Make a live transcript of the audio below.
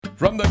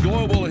From the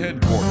global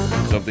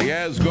headquarters of the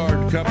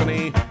Asgard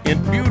Company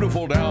in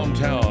beautiful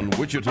downtown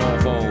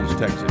Wichita Falls,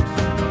 Texas.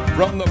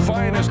 From the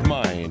finest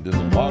mind in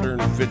the modern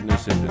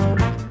fitness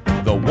industry.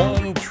 The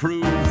one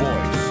true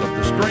voice of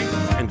the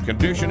strength and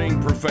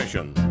conditioning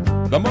profession.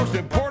 The most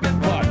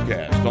important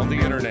podcast on the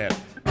internet.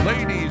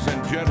 Ladies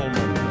and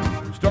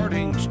gentlemen,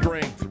 Starting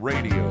Strength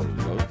Radio.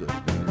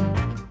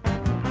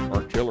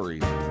 Artillery.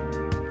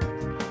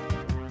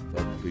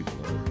 Fuck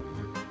people up.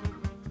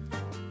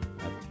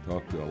 I've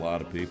talked to a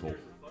lot of people.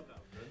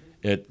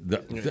 That's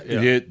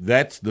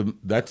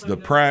the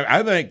prime.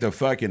 I think the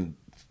fucking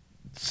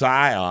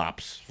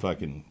psyops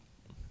fucking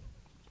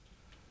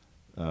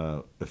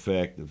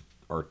effect of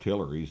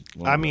artillery is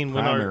one of the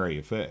primary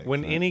effects.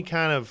 When any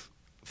kind of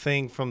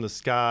thing from the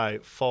sky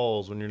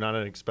falls when you're not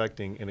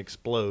expecting and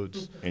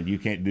explodes, and you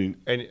can't do,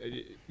 and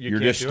you're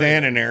just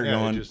standing there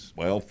going, just,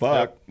 well,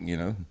 fuck, yep. you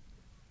know.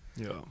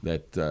 Yeah.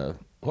 That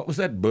what was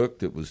that book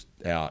that was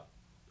out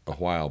a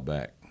while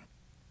back,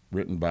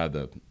 written by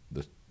the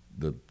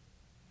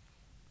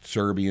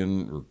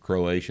Serbian or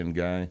Croatian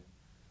guy?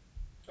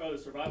 Oh, the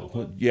Survival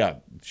Club? Yeah,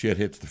 Shit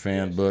Hits the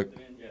Fan book.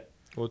 Yeah.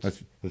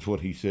 That's what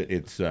he said.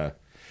 It's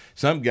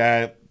some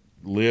guy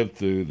lived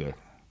through the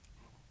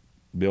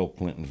Bill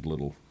Clinton's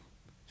little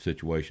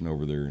situation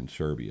over there in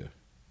Serbia,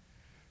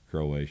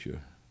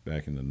 Croatia,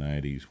 back in the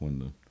 90s when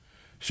the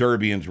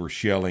Serbians were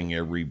shelling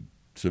every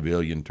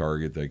civilian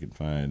target they could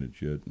find and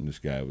shit. And this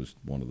guy was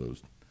one of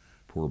those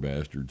poor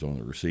bastards on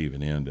the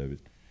receiving end of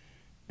it.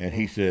 And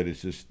he said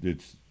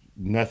it's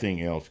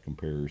nothing else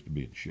compares to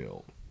being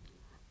shelled.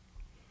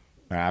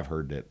 I've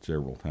heard that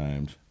several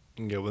times.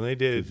 Yeah, when they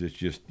did, it's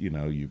just,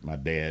 my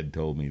dad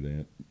told me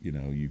that,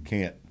 you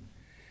can't,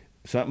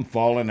 something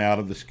falling out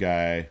of the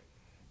sky,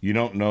 you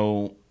don't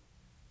know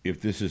if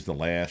this is the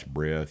last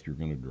breath you're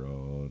going to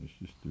draw. It's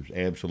just, there's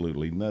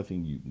absolutely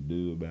nothing you can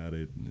do about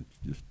it. And it's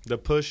just. The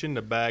push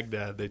into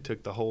Baghdad, they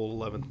took the whole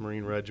 11th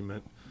Marine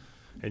Regiment,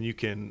 and you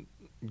can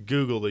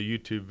Google the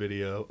YouTube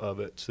video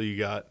of it. So you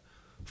got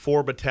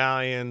 4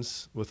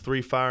 battalions with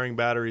 3 firing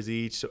batteries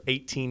each, so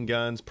 18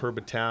 guns per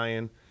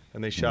battalion,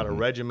 and they shot a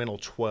regimental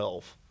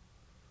 12.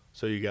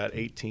 So you got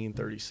 18,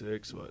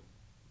 36,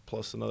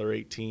 plus another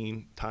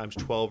 18 times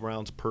 12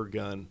 rounds per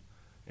gun,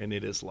 and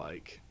it is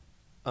like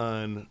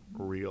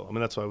unreal. I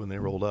mean, that's why when they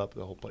rolled up,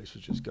 the whole place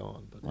was just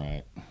gone. But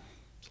right.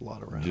 It's a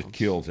lot of rounds. Just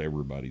kills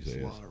everybody's ass.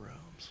 It's a lot of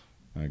rounds.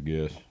 I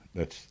guess.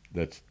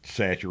 That's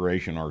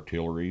saturation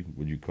artillery,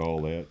 would you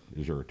call that?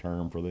 Is there a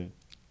term for that?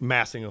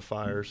 Massing of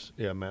fires.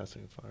 Yeah,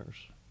 massing of fires.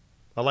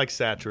 I like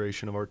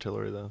saturation of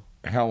artillery, though.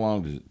 How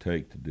long does it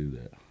take to do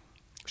that?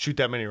 Shoot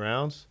that many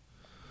rounds?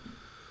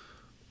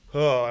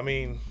 Oh, I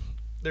mean,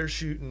 they're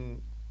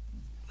shooting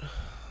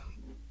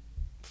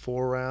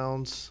 4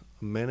 rounds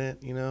a minute,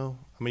 I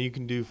mean, you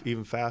can do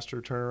even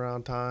faster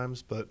turnaround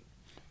times, but...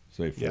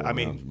 Say 4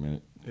 rounds a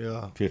minute.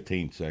 Yeah.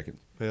 15 seconds.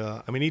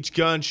 Yeah. I mean, each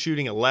gun's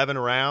shooting 11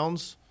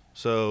 rounds,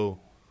 so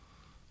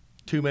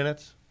 2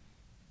 minutes.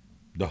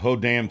 The whole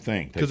damn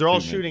thing. Because they're all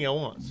shooting at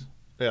once.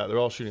 Yeah, they're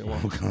all shooting at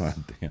once. Oh, God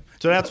damn.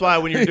 So that's why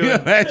when you're doing...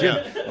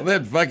 Imagine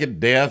that fucking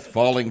death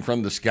falling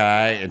from the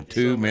sky in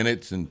 2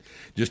 minutes and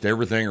just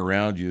everything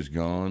around you is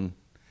gone.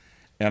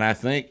 And I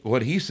think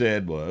what he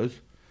said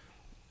was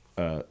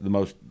the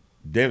most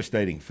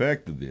devastating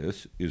effect of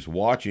this is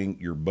watching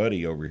your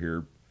buddy over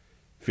here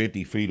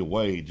 50 feet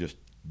away just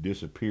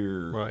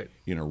disappear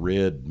in a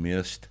red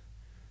mist.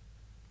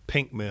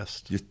 Pink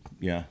mist. Just,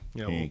 yeah.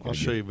 Pink, I'll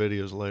show you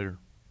videos later.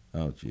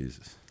 Oh,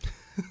 Jesus.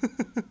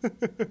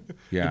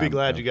 You'll be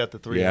glad you got the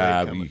 3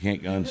 Yeah, you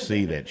can't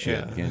unsee that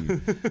shit,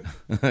 can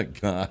you?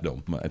 God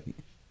almighty.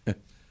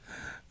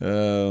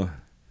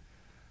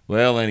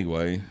 Well,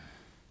 anyway,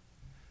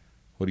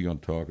 what are you going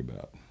to talk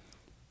about?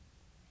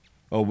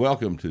 Oh,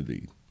 welcome to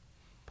the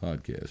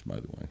podcast, by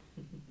the way.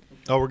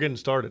 Oh, we're getting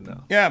started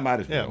now. Yeah,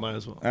 might as well. Yeah, might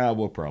as well.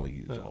 We'll probably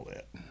use all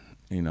that.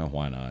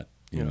 Why not?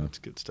 It's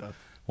good stuff.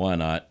 Why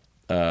not?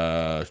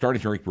 Starting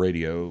Strength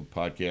Radio,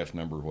 podcast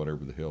number,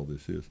 whatever the hell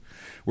this is.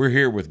 We're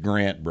here with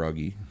Grant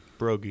Brogy.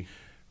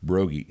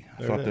 Brogy.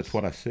 I thought that's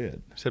what I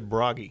said. I said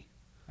Brogy.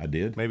 I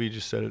did? Maybe you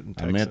just said it in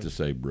Texas. I meant to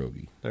say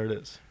Brogy. There it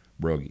is.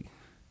 Brogy.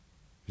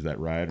 Is that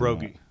right?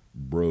 Brogy.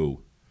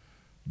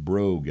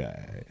 Bro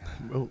guy.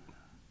 Oh.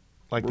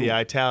 Like the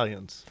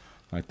Italians.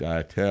 Like the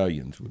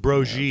Italians.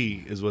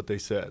 Brogy is what they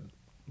said.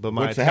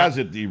 But how's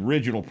it the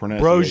original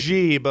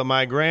pronunciation? Brogy, but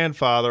my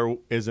grandfather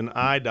is an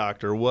eye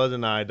doctor, was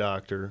an eye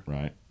doctor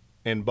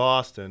in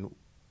Boston,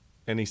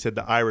 and he said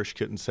the Irish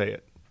couldn't say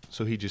it.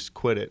 So he just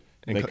quit it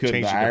and changed it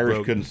to the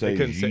Irish couldn't say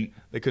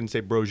they couldn't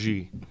say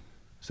Brogy.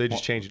 So they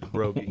just changed it to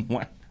Brogy.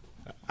 My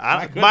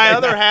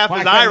other half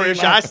is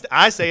Irish.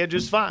 I say it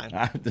just fine.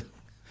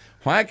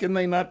 Why can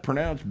they not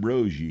pronounce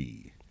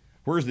Brogy?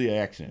 Where's the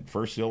accent?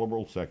 First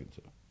syllable, second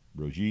syllable.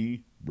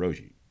 Brogy.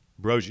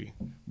 Brogy.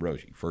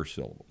 First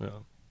syllable. Yeah.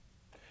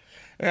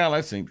 Well,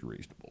 that seems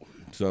reasonable.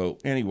 So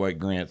anyway,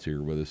 Grant's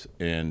here with us,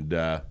 and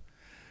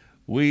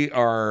we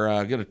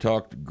are going to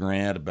talk to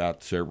Grant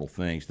about several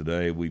things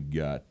today. We've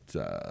got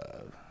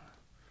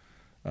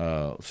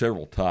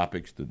several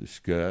topics to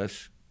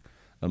discuss.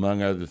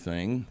 among other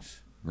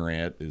things,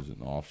 Grant is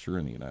an officer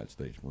in the United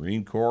States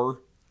Marine Corps.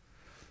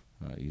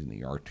 He's in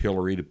the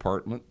artillery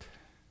department.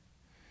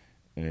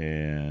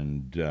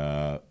 And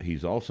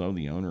he's also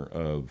the owner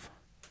of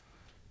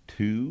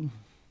two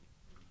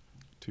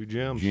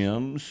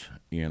gyms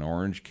in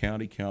Orange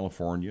County,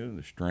 California,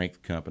 the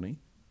Strength Company.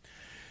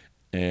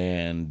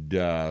 And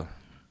are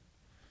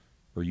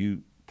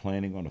you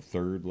planning on a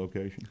third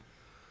location?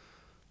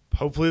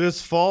 Hopefully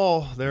this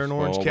fall there in This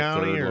Orange fall, the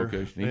County. third Or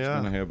location.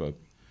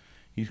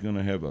 He's going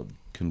to have a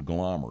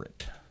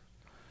conglomerate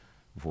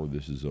before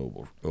this is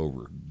over.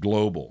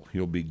 Global.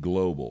 He'll be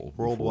global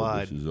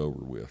Worldwide. before this is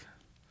over with.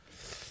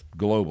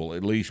 Global,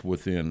 at least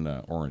within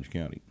Orange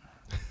County.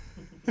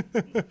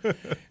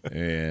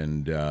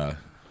 And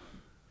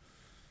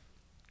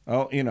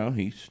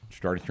he's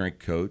starting strength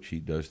coach. He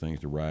does things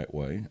the right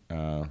way.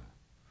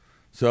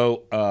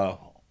 So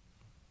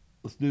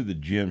let's do the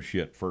gym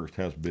shit first.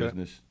 How's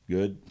business?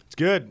 Good? It's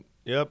good.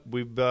 Yep.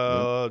 We've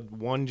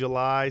won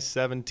July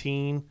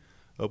 17,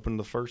 opened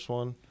the first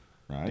one.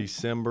 Right.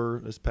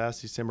 This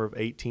past December of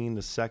 18,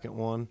 the second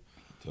one.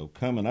 So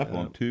coming up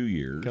on 2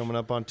 years. Coming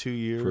up on 2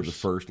 years. For the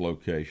first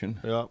location.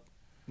 Yep.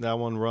 That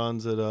one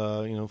runs at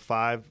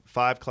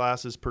five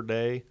classes per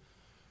day.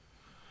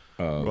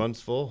 Runs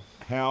full.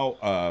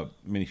 How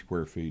many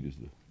square feet is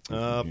the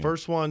gym?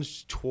 First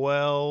one's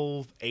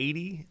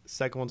 1,280.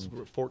 Second one's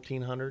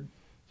 1,400.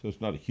 So it's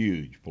not a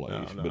huge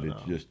place, but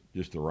it's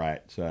just the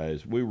right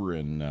size. We were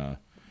in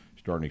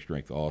Starting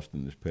Strength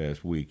Austin this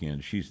past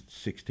weekend. She's at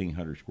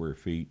 1,600 square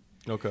feet.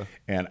 Okay.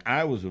 And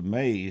I was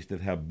amazed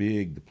at how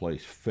big the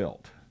place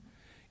felt.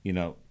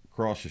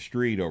 Across the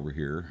street over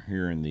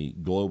here in the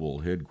global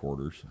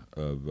headquarters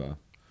of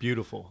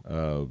beautiful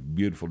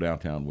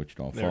downtown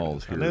Wichita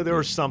Falls. I knew there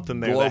was something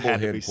there global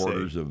that had to be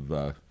headquarters saved.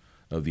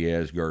 of the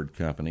Asgard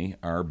Company.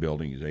 Our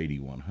building is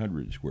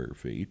 8,100 square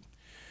feet,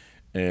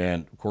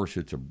 and of course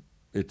it's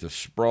a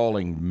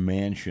sprawling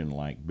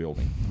mansion-like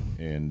building,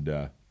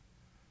 and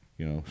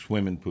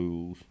swimming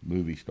pools,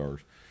 movie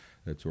stars,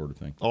 that sort of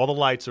thing. All the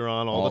lights are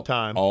on all the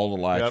time. All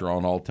the lights are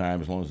on all the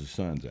time as long as the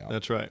sun's out.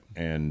 That's right.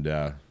 And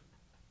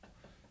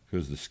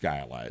because the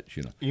skylights,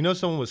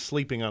 Someone was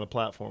sleeping on a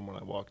platform when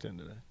I walked in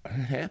today. It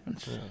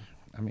happens. Yeah.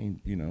 I mean,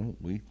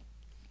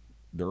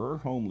 there are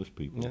homeless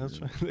people. Yeah,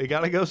 that's right. They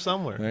got to go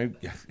somewhere.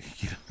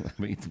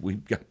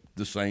 We've got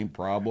the same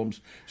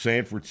problems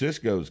San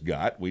Francisco's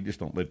got. We just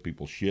don't let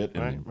people shit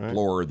in the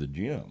floor of the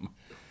gym.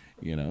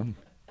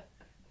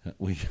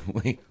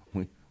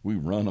 We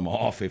run them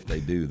off if they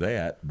do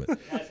that, but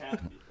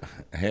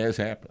has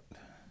happened.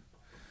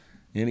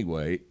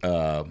 Anyway,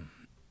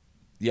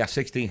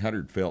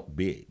 1,600 felt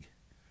big,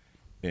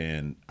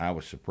 and I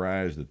was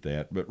surprised at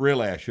that. But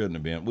really, I shouldn't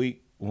have been.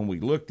 When we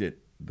looked at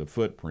the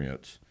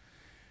footprints,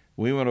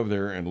 we went over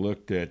there and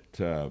looked at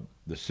the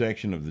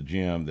section of the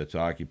gym that's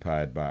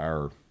occupied by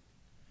our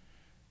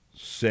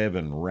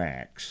 7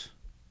 racks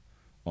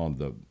on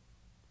the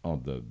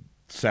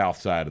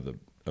south side of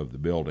the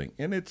building,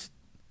 and it's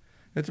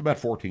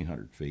about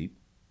 1,400 feet,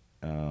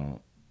 and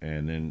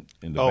then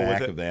in the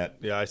back of that,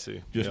 yeah, I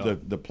see, just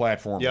the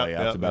platform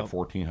layout's about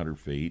 1,400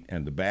 feet,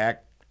 and the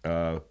back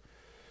of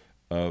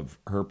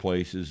her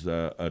place is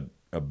a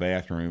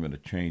bathroom and a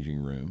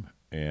changing room,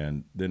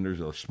 and then there's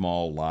a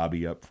small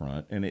lobby up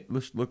front, and it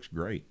looks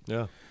great.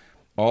 Yeah,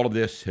 all of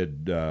this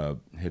had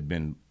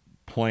been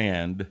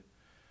planned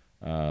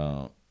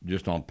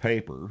just on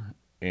paper,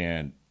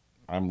 and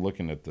I'm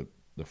looking at the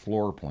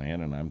floor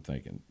plan, and I'm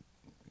thinking,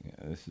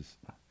 this is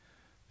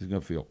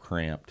going to feel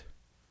cramped.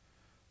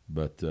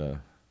 But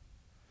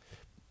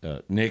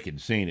Nick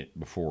had seen it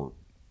before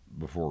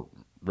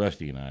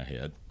Rusty and I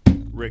had.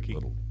 Ricky,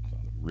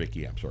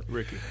 I'm sorry.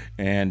 Ricky.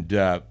 And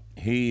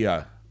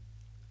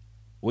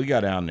we got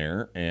down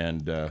there,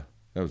 and that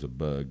was a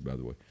bug, by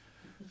the way.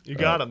 You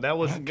got him. That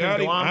was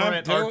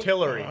conglomerate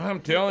artillery.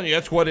 I'm telling you,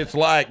 that's what it's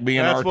like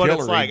being that's artillery. That's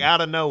what it's like,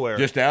 out of nowhere.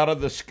 Just out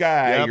of the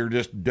sky, you're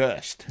just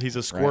dust. He's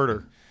a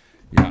squirter.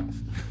 Right? Yeah.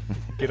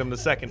 Get him the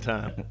second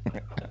time.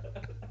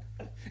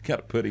 Got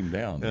to put him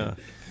down. Yeah.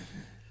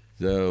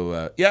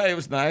 So it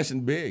was nice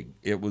and big.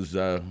 It was.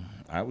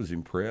 I was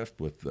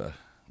impressed with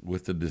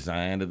the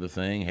design of the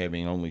thing,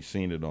 having only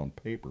seen it on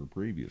paper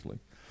previously,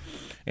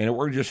 and it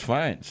worked just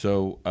fine.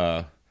 So,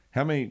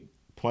 how many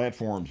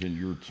platforms in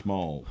your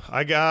small?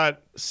 I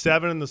got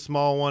 7 in the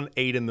small one,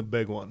 8 in the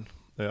big one.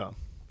 Yeah,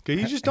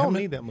 because you just don't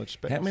need that much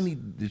space. How many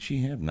did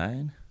she have?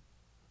 9?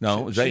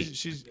 No, it was 8.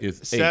 She's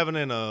 7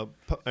 in a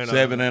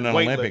 7 in an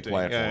Olympic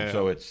platform. Yeah.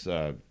 So it's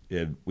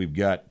we've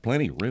got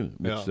plenty of room.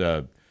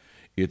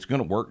 It's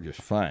going to work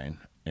just fine.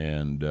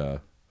 And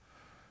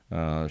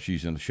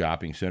she's in the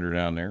shopping center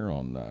down there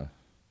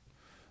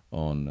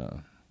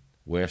on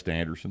West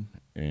Anderson,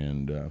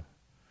 and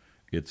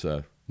it's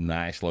a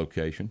nice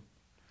location.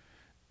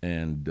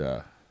 And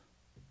the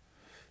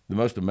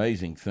most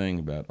amazing thing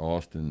about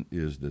Austin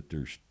is that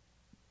there's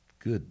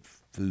good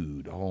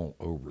food all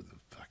over the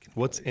fucking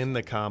What's place. in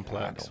the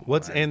complex?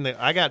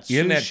 I got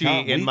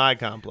sushi in my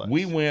complex.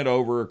 We went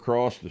over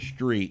across the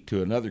street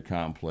to another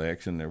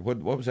complex, and there,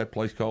 what was that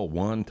place called?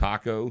 One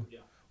Taco? Yeah.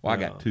 Well, I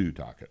got 2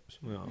 tacos.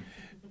 Yeah.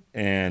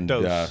 And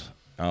Dos.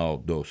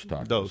 dos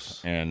tacos.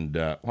 Dos. And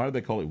why do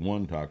they call it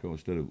one taco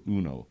instead of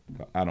uno?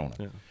 I don't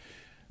know.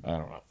 I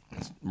don't know.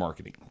 It's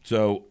marketing.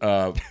 So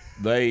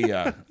they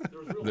There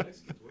was real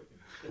Mexicans working.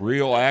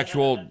 real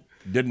actual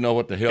didn't know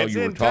what the hell It's you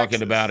were in talking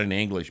Texas. about in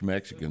English.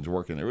 Mexicans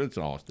working there. It's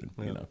Austin,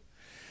 you know.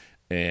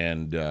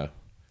 And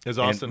Is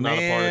Austin and, not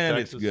a part of man,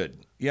 Texas? It's good.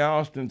 Yeah,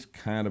 Austin's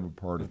kind of a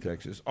part of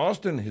Texas.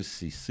 Austin has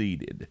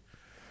seceded.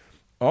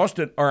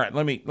 Austin. All right,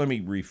 let me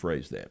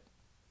rephrase that.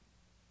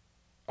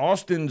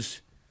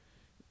 Austin's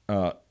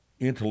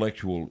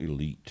intellectual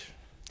elite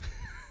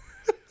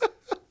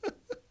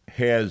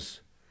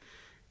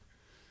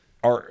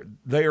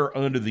they are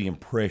under the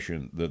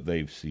impression that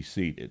they've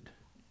seceded,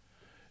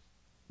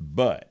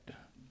 but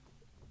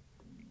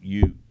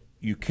you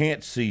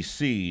can't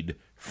secede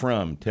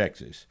from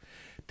Texas.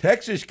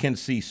 Texas can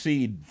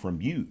secede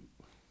from you,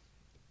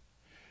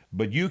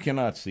 but you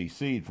cannot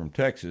secede from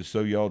Texas,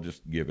 so y'all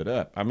just give it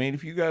up. I mean,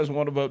 if you guys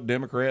want to vote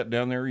Democrat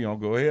down there, y'all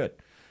go ahead,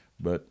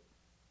 but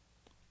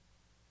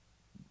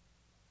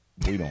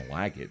we don't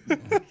like it,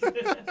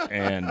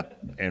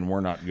 and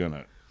we're not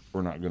gonna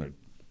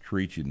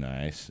treat you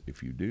nice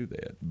if you do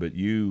that. But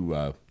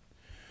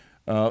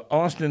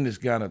Austin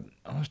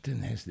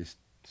has this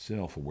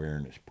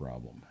self-awareness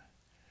problem.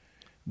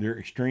 They're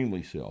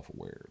extremely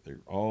self-aware.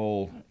 They're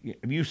all.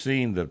 Have you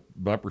seen the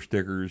bumper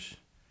stickers?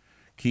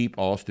 Keep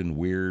Austin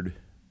weird.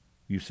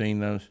 You've seen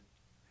those?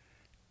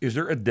 Is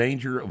there a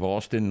danger of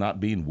Austin not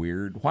being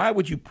weird? Why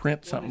would you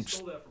print something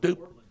Stole that from stupid?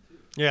 Portland,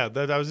 too. Yeah,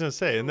 I was going to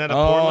say, isn't that a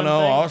Oh Portland no,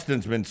 thing?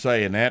 Austin's been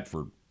saying that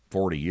for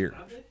 40 years.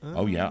 Have they?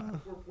 Oh yeah.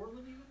 Before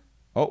Portland even?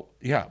 Oh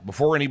yeah.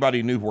 Before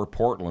anybody knew where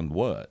Portland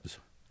was,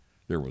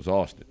 there was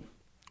Austin.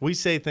 We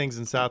say things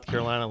in South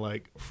Carolina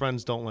like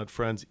friends don't let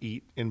friends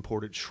eat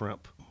imported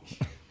shrimp.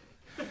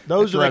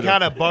 Those are the rather-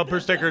 kind of bumper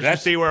stickers you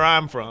that's- see where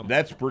I'm from.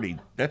 That's pretty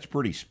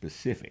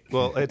specific.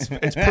 Well, it's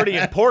pretty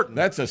important.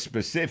 That's a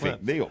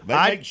specific deal. They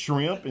I- make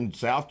shrimp in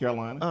South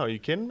Carolina. Oh, are you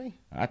kidding me?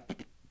 I,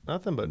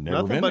 Nothing but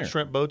Never been there.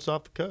 shrimp boats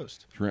off the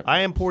coast. Shrimp.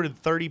 I imported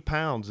 30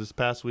 pounds this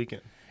past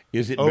weekend.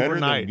 is it better than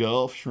Overnight.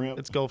 Gulf shrimp?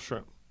 It's Gulf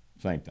shrimp.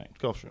 Same thing.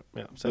 Gulf shrimp.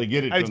 Yeah. They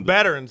get it It's from the-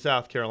 better in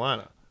South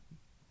Carolina.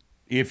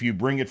 If you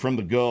bring it from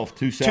the Gulf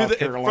to South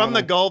Carolina. From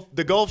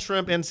the Gulf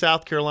shrimp in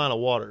South Carolina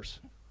waters.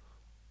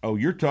 Oh,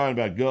 you're talking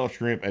about Gulf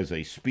shrimp as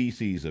a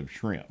species of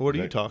shrimp. What are Is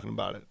you that- talking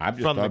about? It I'm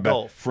just from talking the about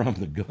Gulf. from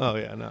the Gulf. Oh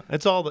yeah, no.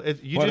 It's all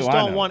you What just do I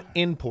don't know? want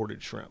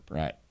imported shrimp.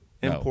 Right.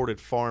 No. Imported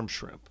farm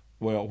shrimp.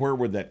 Well, where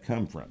would that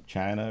come from?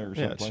 China or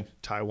Yeah, it's someplace?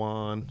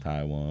 Taiwan.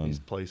 Taiwan. These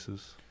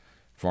places.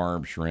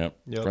 Farm shrimp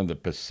Yep. from the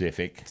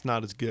Pacific. It's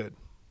not as good.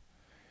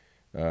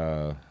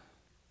 You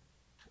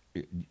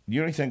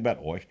know anything about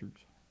oysters?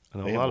 I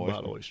know They a have lot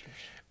about oysters.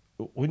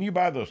 oysters. When you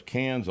buy those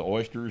cans of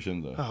oysters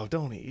in the Oh,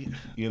 don't eat.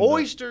 In the-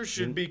 Oysters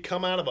should be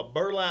come out of a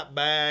burlap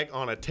bag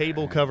on a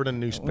table covered in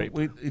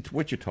newspaper. it's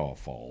Wichita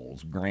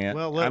Falls, Grant.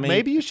 Well, I mean,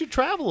 maybe you should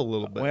travel a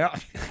little bit. Well,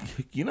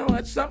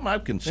 that's something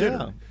I've considered.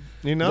 Yeah.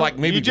 You know, like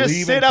maybe you just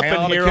leave sit up in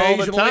town here all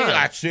the occasionally. time.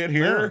 I sit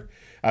here.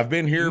 I've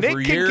been here Nick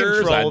for can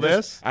years. control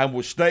this. I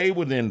will stay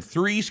within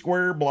 3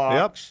 square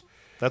blocks.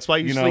 That's why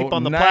you, You sleep know,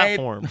 on the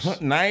platforms.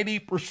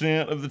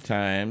 90% of the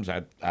times,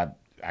 I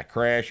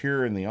crash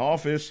here in the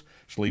office,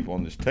 sleep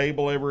on this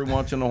table every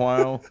once in a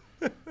while,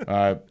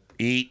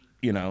 eat,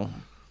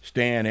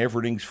 Stan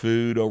Efferding's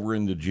food over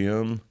in the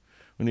gym.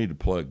 We need to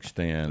plug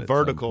Stan at some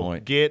Vertical.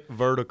 point. Get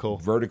vertical.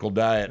 Vertical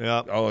diet.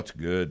 Yep. Oh, it's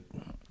good.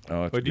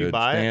 Oh, it's But good. do you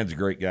buy it? Stan's a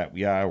great guy.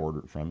 Yeah, I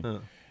ordered it from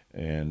him.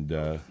 And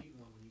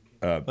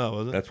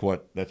Was it? that's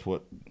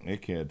what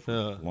Nick had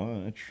for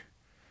lunch.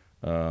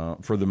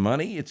 For the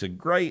money, it's a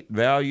great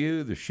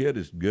value. The shit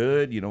is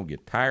good. You don't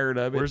get tired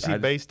of it. Where's he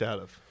based out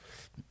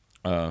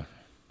of?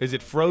 Is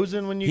it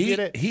frozen when you get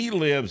it? He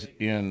lives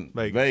in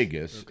Vegas.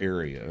 Vegas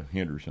area,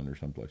 Henderson or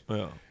someplace.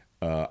 Yeah.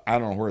 I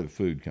don't know where the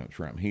food comes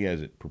from. He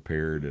has it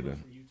prepared at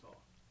From Utah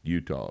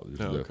Utah. is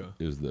okay.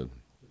 is the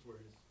That's where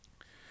it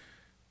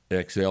is.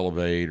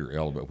 X-Elevate or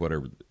Elevate,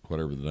 whatever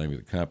the name of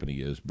the company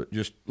is. But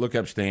just look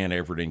up Stan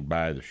Efferding,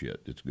 buy the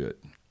shit. It's good.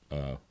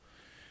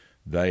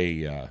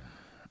 They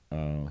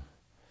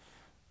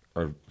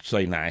or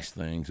say nice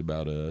things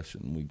about us,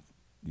 and we,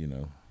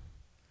 appreciate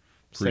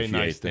Say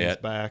nice things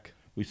that. back.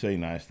 We say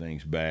nice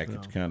things back.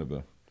 It's kind of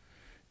a,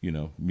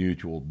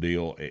 mutual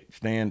deal.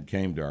 Stan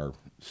came to our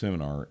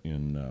seminar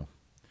in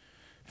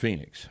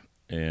Phoenix,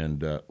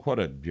 and what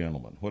a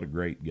gentleman, what a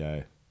great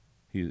guy.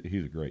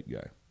 He's a great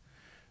guy,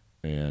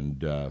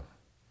 and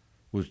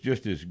was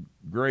just as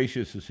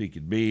gracious as he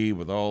could be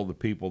with all the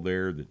people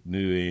there that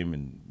knew him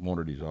and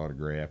wanted his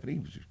autograph, and he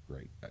was just a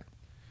great guy.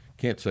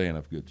 Can't say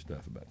enough good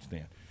stuff about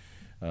Stan.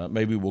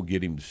 Maybe we'll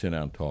get him to sit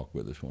down and talk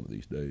with us one of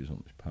these days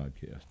on this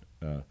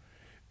podcast.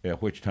 At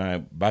which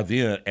time,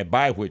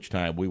 by which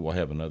time we will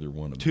have another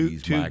one of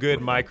these Two good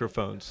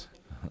microphones. microphones.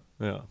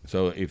 Yeah.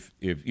 So if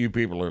you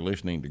people are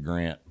listening to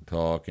Grant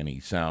talk and he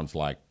sounds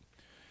like,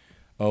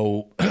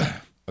 a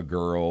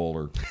girl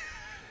or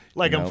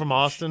Like I'm from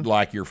Austin.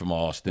 like you're from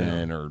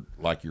Austin or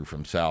like you're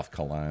from South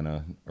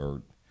Carolina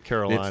or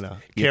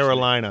Carolina. It's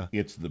Carolina.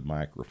 it's the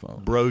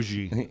microphone.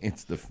 Brogy.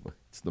 It's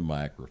the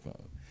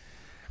microphone.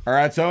 All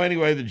right. So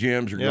anyway, the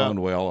gyms are Yeah. going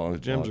well. On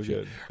Gyms are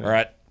good. All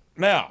right.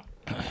 Now,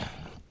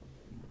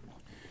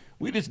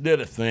 we just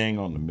did a thing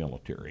on the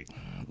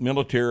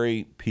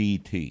military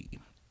PT,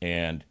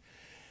 and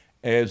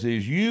as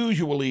is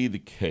usually the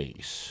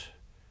case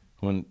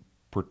when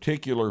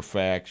particular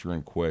facts are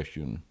in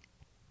question,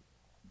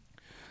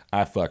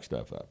 I fuck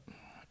stuff up.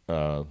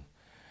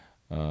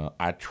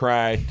 I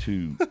try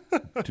to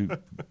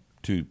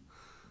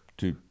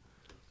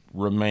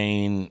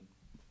remain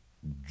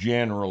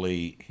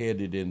generally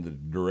headed in the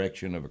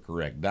direction of a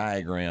correct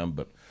diagram,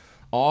 but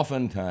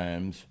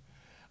oftentimes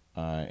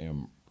I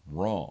am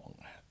wrong.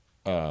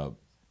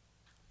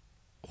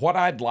 What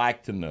I'd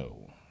like to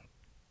know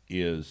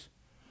is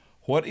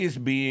what is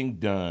being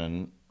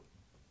done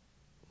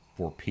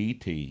for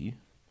PT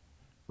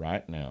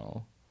right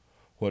now.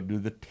 What do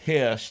the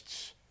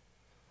tests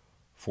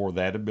for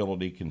that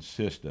ability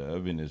consist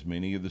of in as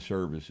many of the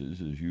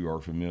services as you are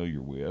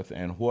familiar with,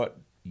 and what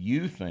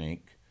you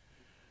think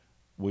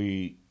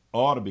we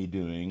ought to be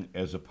doing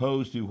as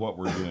opposed to what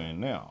we're doing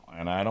now.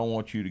 And I don't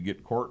want you to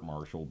get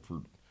court-martialed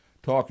for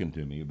talking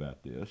to me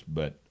about this,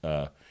 but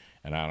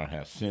and I don't know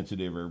how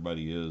sensitive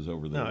everybody is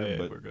over there. No, yeah,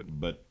 but, we're good.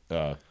 But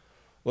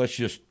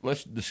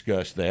let's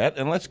discuss that,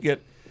 and let's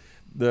get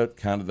the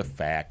kind of the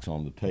facts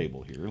on the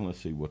table here, and let's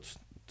see what's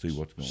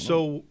going on.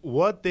 So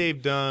what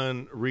they've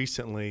done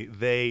recently,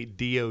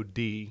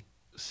 DOD,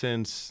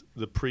 since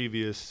the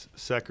previous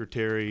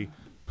secretary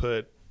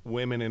put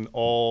women in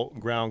all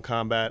ground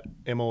combat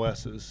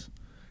MOSs,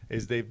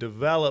 is they've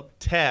developed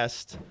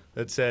tests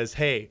that says,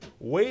 hey,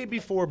 way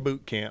before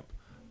boot camp,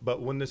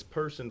 but when this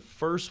person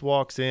first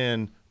walks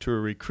in to a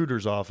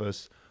recruiter's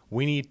office,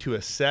 we need to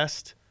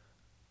assess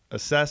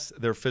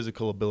their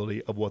physical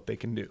ability of what they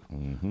can do,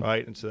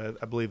 right? And so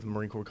I believe the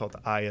Marine Corps called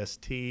it the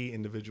IST,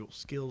 Individual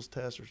Skills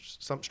Test, or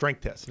some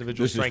strength test.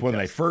 Individual This is strength when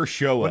test. they first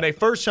show up. When they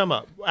first come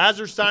up, as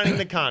they're signing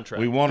the contract.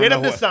 We wanna get know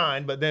them to what-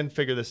 sign, but then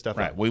figure this stuff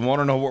Right. out. We want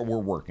to know what we're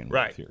working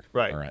Right, with here.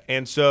 right. All right.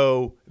 And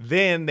so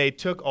then they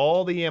took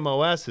all the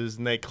MOSs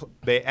and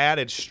they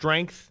added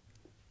strength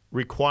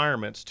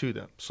requirements to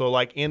them. So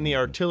like in the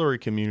artillery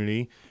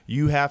community,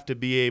 you have to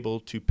be able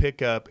to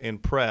pick up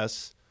and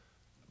press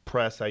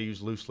I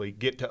use loosely,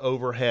 get to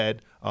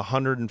overhead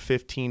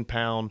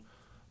 115-pound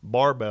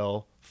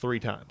barbell 3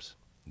 times.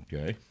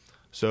 Okay.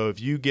 So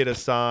if you get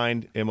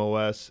assigned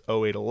MOS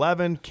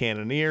 0811,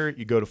 Cannoneer,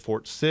 you go to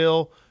Fort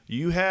Sill,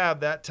 you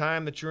have that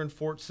time that you're in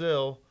Fort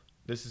Sill,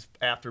 this is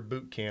after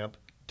boot camp,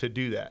 to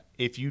do that.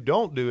 If you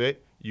don't do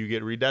it, you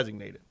get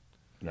redesignated.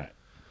 Right.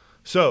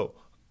 So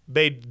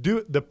they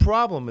do. The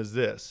problem is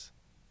this: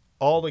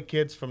 all the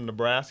kids from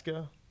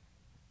Nebraska,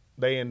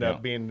 they end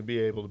up being to be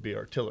able to be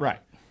artillery. Right.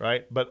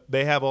 Right. But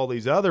they have all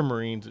these other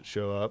Marines that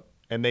show up,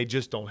 and they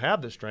just don't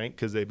have the strength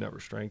because they've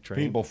never strength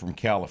trained. People from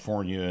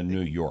California and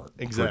New York,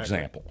 Exactly. for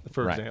example.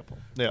 For Right. example.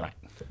 Yeah. Right.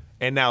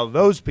 And now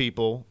those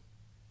people,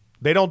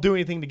 they don't do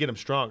anything to get them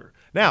stronger.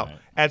 Now, Right.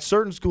 at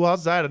certain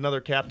schoolhouses, I had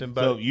another captain,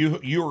 but So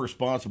you're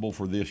responsible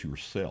for this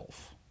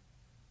yourself.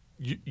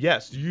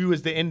 yes, you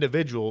as the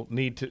individual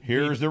need to.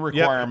 Here's the Yep,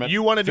 requirement.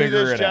 you want to do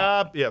Figure this it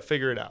out. job? Yeah,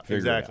 figure it out.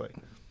 Figure it out.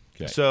 Exactly.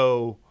 Okay.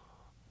 So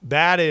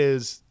that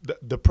is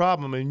the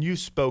problem, and you've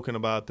spoken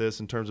about this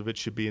in terms of it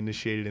should be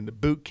initiated into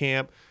boot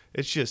camp.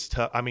 It's just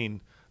tough. I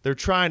mean, they're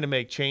trying to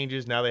make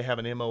changes. Now they have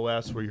an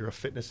MOS where you're a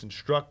fitness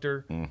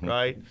instructor, Mm-hmm.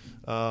 right?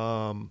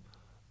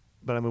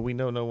 But I mean, we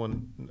know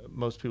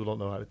most people don't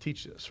know how to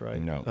teach this, right?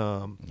 No.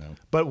 No.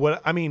 But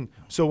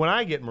so when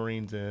I get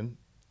Marines in,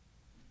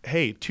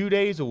 hey, 2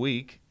 days a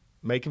week,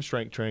 make them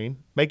strength train,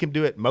 make them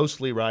do it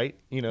mostly right,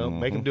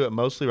 make them do it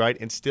mostly right,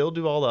 and still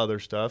do all the other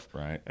stuff.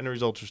 Right. And the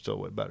results are still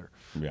way better.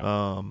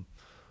 Yeah.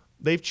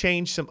 They've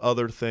changed some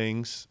other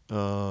things.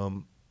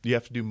 You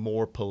have to do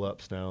more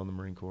pull-ups now in the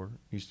Marine Corps.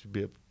 Used to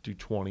be able to do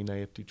 20, now you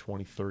have to do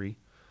 23.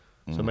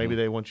 So maybe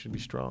they want you to be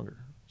stronger.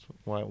 That's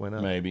why it went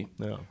up. Maybe.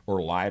 Yeah.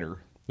 Or lighter,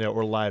 Yeah,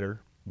 or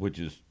lighter, which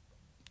is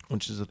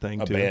which is a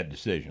thing a too. bad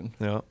decision.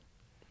 Yeah.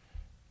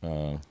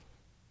 All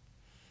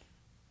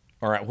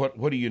right.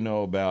 What do you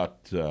know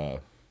about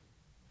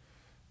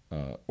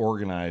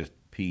organized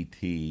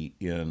PT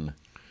in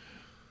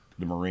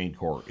the Marine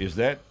Corps? Is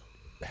that,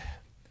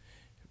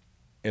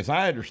 as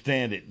I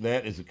understand it,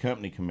 that is a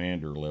company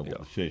commander level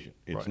decision.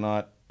 It's Right.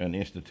 not an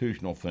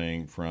institutional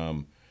thing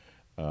from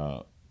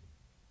the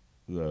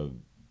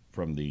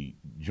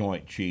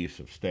Joint Chiefs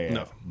of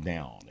Staff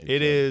down.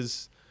 It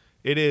is.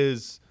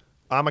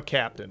 I'm a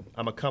captain.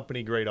 I'm a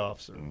company grade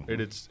officer.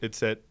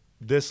 It's at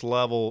this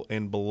level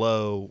and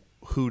below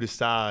who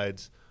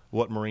decides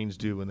what Marines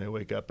do when they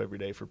wake up every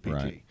day for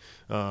PT.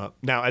 Right.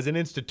 Now, as an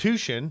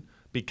institution,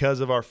 because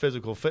of our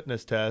physical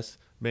fitness tests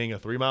being a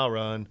 3-mile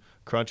run,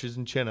 crunches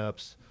and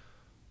chin-ups,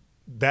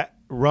 that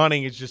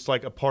running is just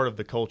like a part of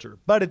the culture.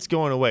 But it's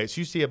going away.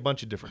 So you see a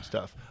bunch of different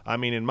stuff. I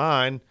mean, in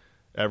mine,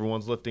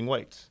 everyone's lifting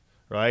weights.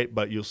 Right,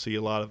 but you'll see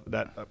a lot of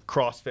that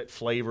CrossFit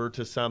flavor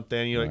to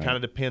something. It kind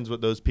of depends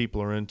what those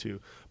people are into.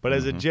 But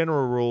as a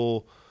general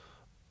rule,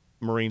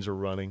 Marines are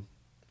running.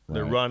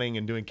 They're Right. running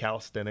and doing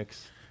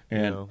calisthenics.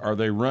 And are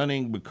they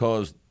running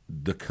because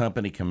the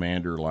company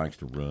commander likes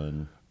to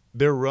run?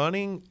 They're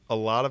running a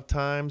lot of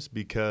times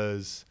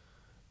because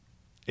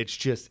it's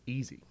just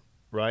easy,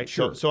 right?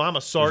 Sure. So I'm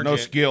a sergeant. no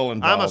skill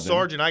involved I'm a in it.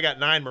 sergeant. I got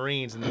 9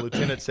 Marines, and the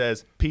lieutenant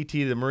says,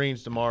 PT the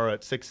Marines tomorrow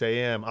at 6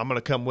 a.m. I'm going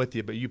to come with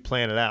you, but you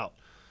plan it out.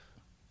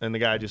 And the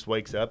guy just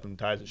wakes up and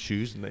ties his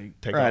shoes, and they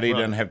take off Right, he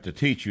running. doesn't have to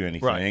teach you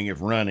anything Right. if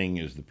running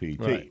is the PT.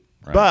 Right.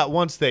 Right. But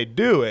once they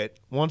do it,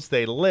 once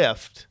they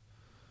lift,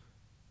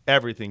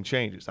 everything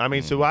changes. I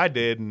mean, so I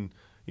did, and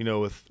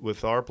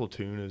with our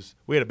platoon is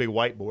we had a big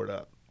whiteboard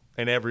up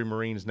and every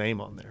Marine's name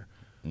on there,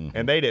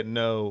 and they didn't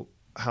know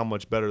how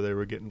much better they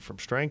were getting from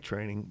strength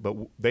training, but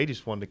they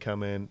just wanted to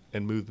come in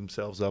and move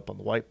themselves up on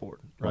the whiteboard,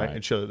 right, Right.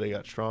 and show that they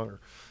got stronger.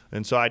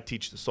 And so I'd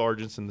teach the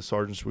sergeants, and the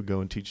sergeants would go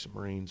and teach the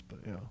Marines, but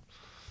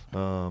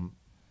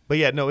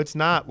yeah, no, it's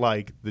not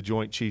like the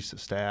Joint Chiefs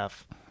of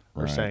Staff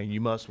are Right. saying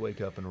you must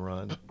wake up and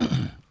run.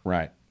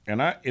 Right,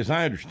 and as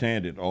I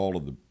understand it, all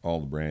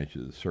the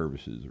branches of the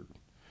services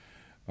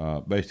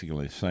are basically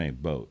in the same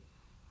boat.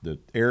 The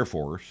Air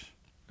Force,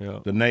 Yeah.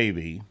 the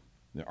Navy,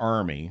 the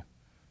Army,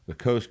 the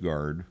Coast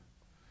Guard,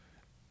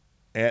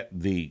 at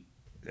the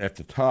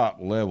top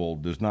level,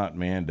 does not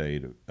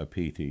mandate a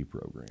PT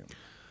program.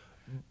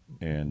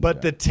 And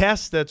But the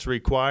test that's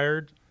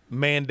required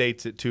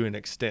mandates it to an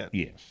extent.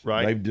 yes,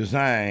 Right? they've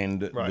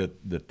designed Right.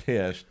 the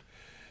test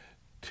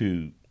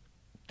to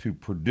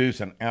produce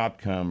an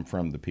outcome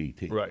from the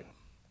PT. Right.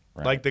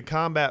 Right. Like the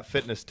combat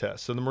fitness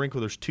test. So in the Marine Corps,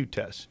 there's 2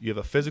 tests. You have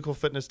a physical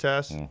fitness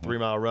test,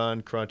 3-mile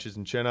run, crunches,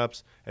 and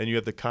chin-ups, and you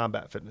have the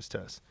combat fitness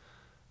test.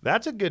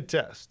 That's a good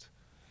test.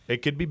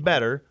 It could be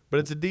better, but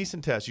it's a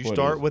decent test. You What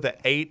start is with an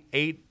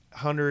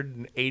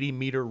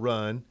 880-meter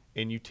run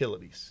in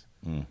utilities.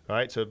 All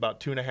right, so about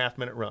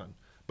 2.5-minute run.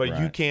 But you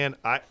Right. can,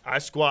 I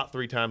squat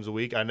 3 times a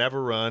week. I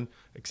never run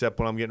except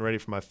when I'm getting ready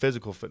for my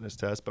physical fitness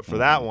test. But for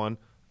that one,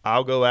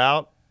 I'll go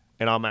out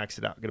and I'll max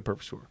it out, get a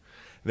perfect score.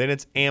 Then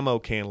it's ammo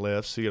can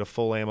lifts. So you get a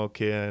full ammo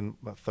can,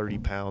 about 30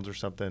 pounds or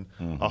something,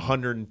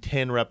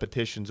 110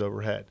 repetitions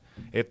overhead.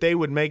 If they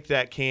would make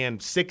that can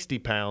 60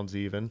 pounds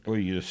even, Well,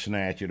 you just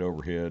snatch it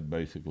overhead,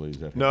 basically. Is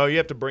that no, you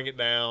have to bring it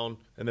down,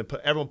 and then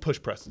everyone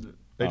push presses it.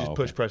 They just okay.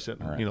 push press it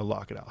and, All right.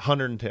 lock it out.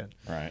 110.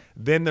 Right.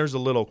 Then there's a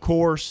little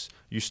course.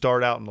 You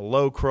start out in a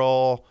low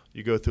crawl.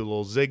 You go through a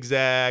little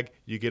zigzag.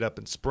 You get up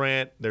and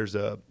sprint. There's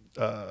a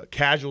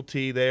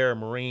casualty there, a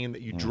Marine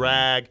that you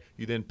drag.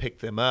 You then pick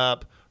them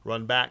up,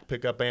 run back,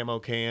 pick up ammo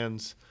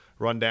cans,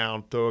 run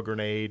down, throw a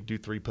grenade, do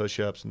 3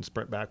 push-ups, and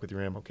sprint back with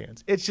your ammo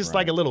cans. It's just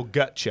like a little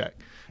gut check,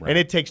 and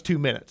it takes 2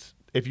 minutes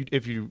if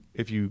you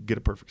get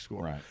a perfect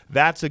score. Right.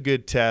 That's a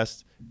good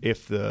test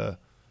if the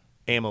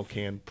ammo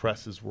can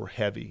presses were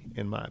heavy,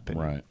 in my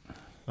opinion.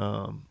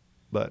 Right.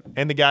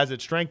 And the guys that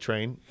strength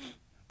train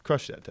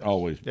crush that test.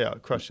 Always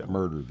crush that.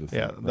 murder the thing.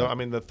 Yeah, right. I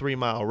mean the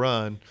 3-mile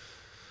run.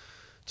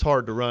 It's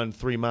hard to run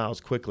 3 miles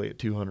quickly at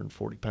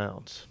 240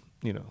 pounds.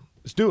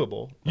 It's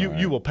doable.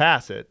 You will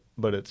pass it,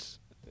 but it's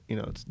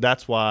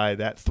that's why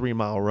that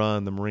 3-mile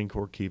run the Marine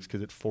Corps keeps,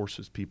 because it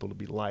forces people to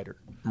be lighter.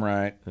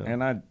 Right.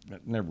 And I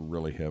never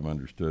really have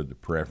understood the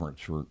preference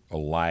for a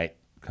light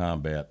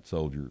combat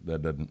soldier.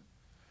 That doesn't.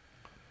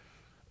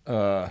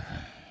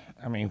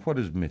 I mean, what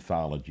does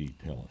mythology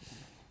tell us?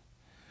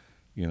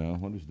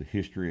 What does the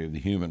history of the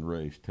human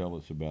race tell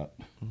us about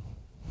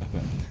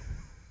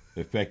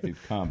effective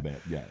combat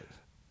guys?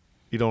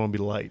 You don't want to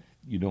be light.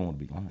 You don't want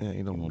to be light. Yeah,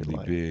 you don't want wanna to be be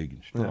light. big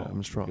and strong. Yeah,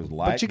 I'm strong. Because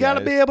light But you got to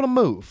guys- be able to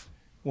move.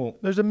 Well,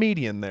 There's a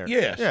median there.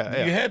 yes,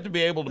 Yeah. you have to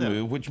be able to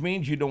move, which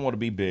means you don't want to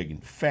be big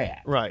and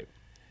fat. Right.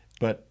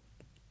 But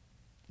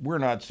we're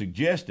not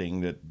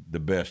suggesting that the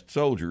best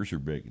soldiers are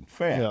big and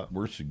fat. Yeah.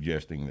 We're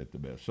suggesting that the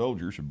best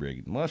soldiers are big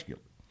and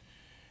muscular.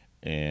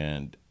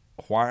 And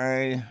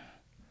why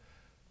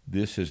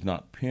this has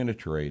not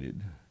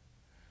penetrated,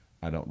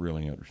 I don't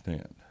really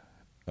understand.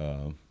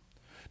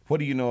 What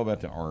do you know about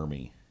the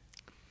Army?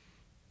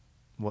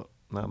 Well,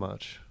 not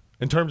much.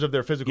 In terms of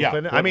their physical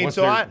fitness.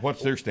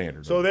 What's their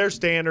standard? So their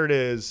standard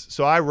is,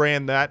 so I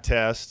ran that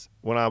test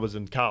when I was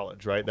in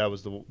college, right? That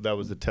was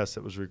the test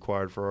that was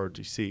required for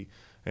ROTC,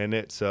 and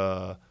it's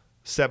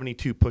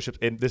 72 push-ups.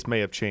 And this may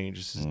have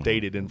changed. This is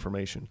dated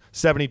information.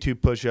 72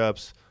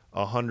 push-ups,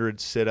 100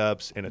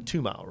 sit-ups, and a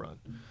 2-mile run.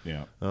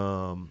 Yeah.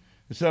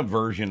 It's some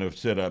version of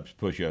sit-ups,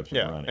 push-ups, and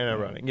Yeah, running.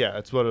 and running. Yeah,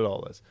 that's what it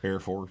all is.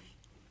 Air Force.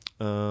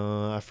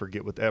 I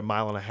forget what that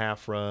 1.5-mile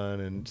run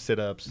and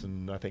sit-ups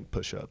and I think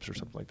push-ups or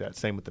something like that.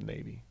 Same with the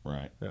Navy.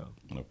 Right. Yeah.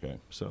 Okay.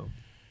 So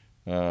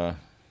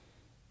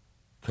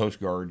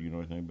Coast Guard, you know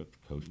anything about the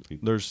Coast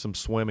people? there's some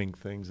swimming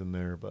things in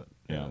there, but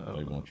Yeah, I don't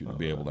they know. want you I to don't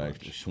be know able to that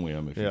actually much.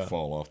 swim if Yeah. you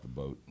fall off the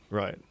boat.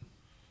 Right.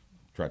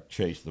 Try to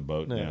chase the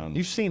boat Yeah. down.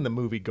 You've seen the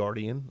movie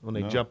Guardian when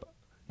they No. jump.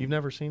 You've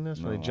never seen this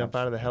when No, they jump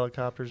I've- out of the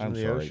helicopters I'm in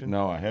the sorry. ocean?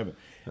 No, I haven't.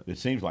 It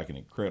seems like an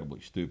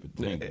incredibly stupid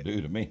thing to do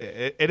to me.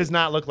 It does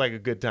not look like a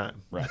good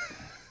time. Right.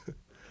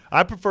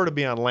 I prefer to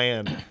be on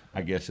land.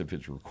 I guess if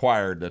it's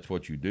required, that's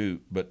what you do.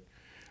 But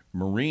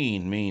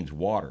marine means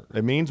water.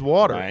 It means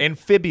water. Right.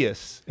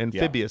 Amphibious.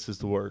 Amphibious is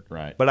the word.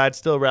 Right. But I'd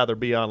still rather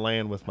be on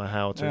land with my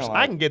howitzers. Well,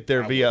 I can get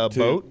there I via a would too.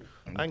 boat.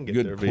 I can get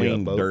Good there via a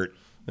clean boat. dirt.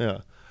 Yeah.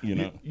 You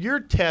know. Your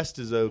test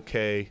is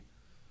okay.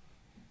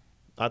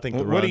 I think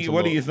the What do run's you- a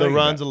what do little- you the think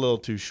run's about- a little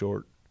too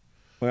short.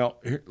 Well,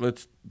 here,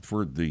 let's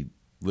for the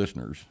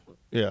listeners,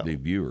 Yeah. the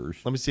viewers.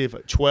 Let me see if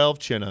 12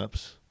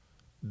 chin-ups,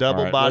 double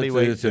All right, body let's-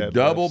 weight. It's a deadlifts.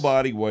 double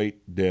body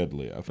weight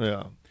deadlift.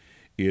 Yeah.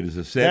 It is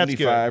a That's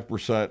good.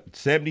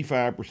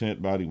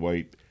 75% body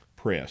weight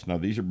press. Now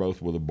these are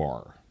both with a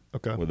bar.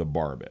 Okay. With a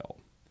barbell.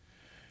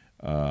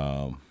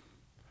 A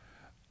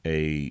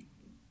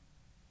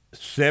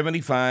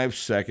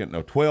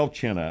 12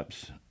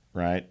 chin-ups,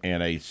 right,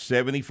 and a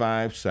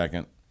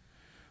 75-second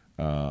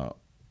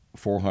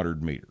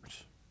 400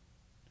 meters.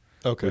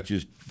 Okay. Which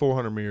is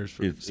 400 meters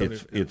for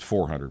it's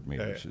 400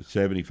 meters. Yeah. It's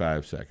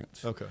 75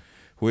 seconds. Okay.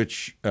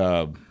 Which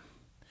and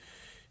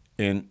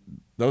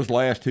those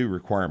last two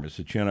requirements,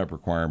 the chin-up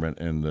requirement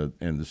and the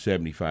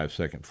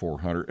 75-second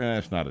 400, and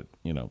that's not a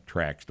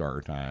track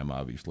star time,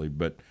 obviously,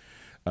 but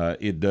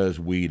it does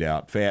weed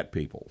out fat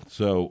people.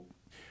 So,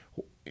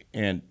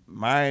 and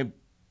my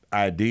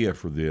idea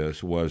for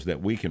this was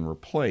that we can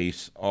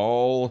replace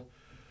all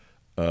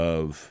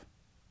of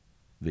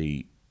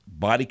the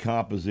body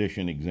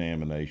composition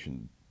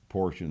examination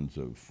portions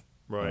of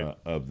Right.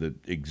 of the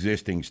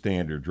existing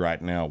standards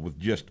right now with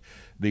just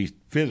these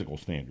physical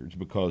standards,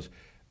 because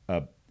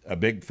a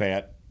big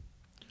fat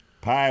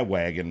pie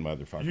wagon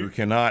motherfucker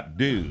cannot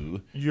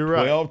do You're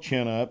right. 12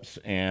 chin-ups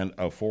and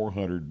a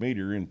 400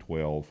 meter in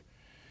 12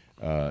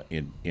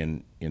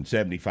 in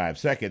 75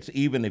 seconds,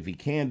 even if he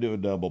can do a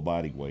double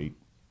body weight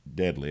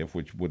deadlift,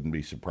 which wouldn't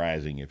be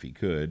surprising if he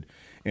could,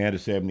 and a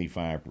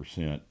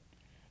 75%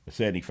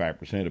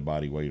 of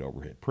body weight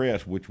overhead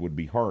press, which would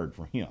be hard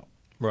for him.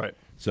 Right.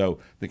 So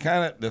the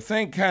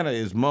thing kind of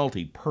is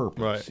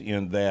multi-purpose, Right.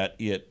 in that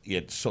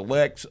it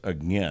selects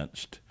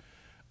against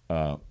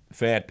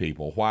fat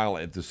people, while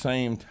at the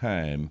same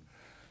time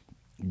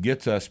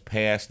gets us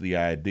past the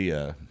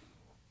idea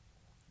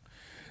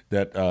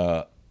that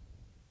a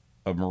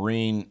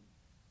Marine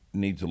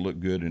needs to look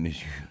good in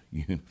his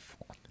uniform.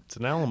 It's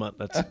an element.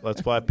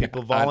 That's why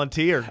people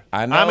volunteer.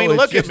 I know, I mean, it's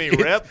look just- at me,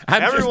 Rip.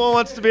 I'm just- Everyone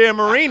wants to be a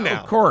Marine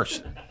now. Of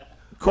course.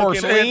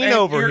 Looking lean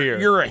over you're, here.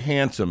 You're a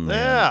handsome man,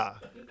 Yeah.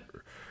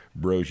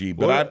 Brogy.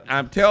 But Well-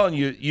 I'm telling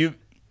you,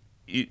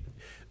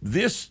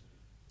 this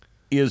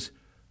is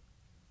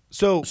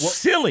So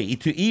silly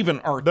to even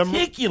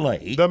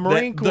articulate. the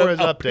Marine that Corps has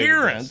the updated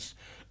appearance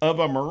of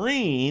a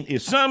Marine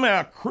is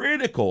somehow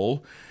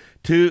critical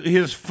to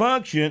his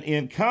function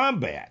in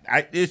combat.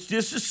 It's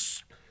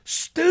just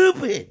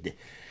stupid.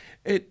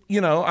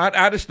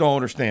 I just don't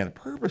understand the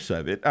purpose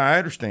of it. I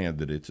understand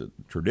that it's a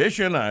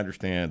tradition. I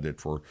understand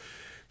that for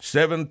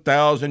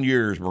 7,000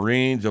 years,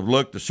 Marines have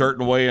looked a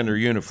certain way in their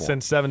uniform.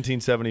 since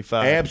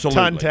 1775.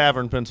 Absolutely. Ton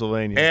Tavern,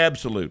 Pennsylvania.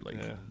 Absolutely.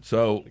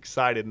 So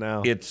Excited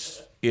now.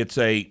 it's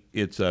a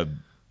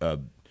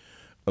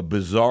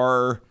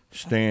bizarre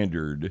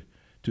standard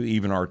to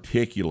even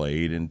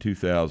articulate in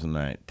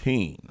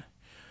 2019,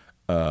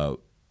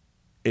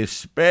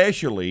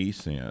 especially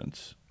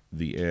since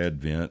the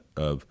advent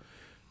of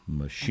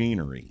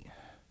machinery.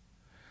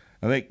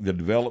 I think the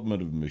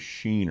development of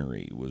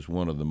machinery was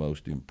one of the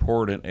most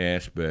important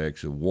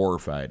aspects of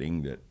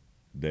warfighting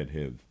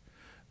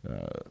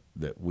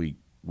that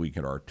we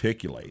can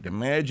articulate.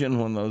 Imagine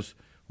when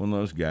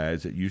those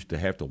guys that used to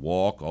have to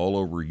walk all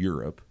over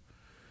Europe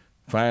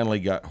finally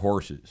got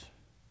horses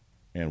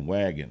and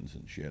wagons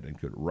and shit and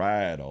could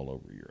ride all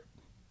over Europe.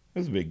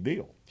 That's a big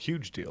deal.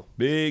 Huge deal.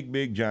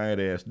 Big,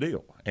 giant-ass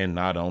deal. And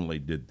not only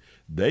did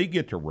they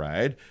get to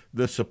ride,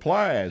 the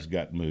supplies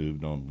got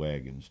moved on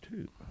wagons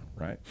too,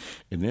 right?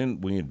 And then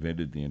we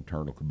invented the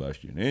internal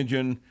combustion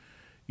engine,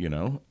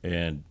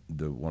 and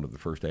one of the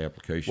first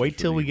applications. Wait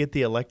till for we the- get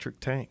the electric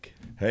tank.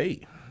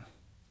 Hey,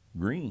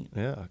 green.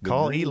 Yeah, The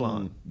call green-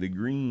 Elon. The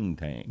green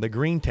tank. The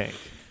green tank.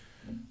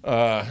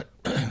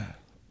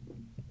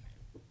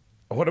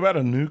 What about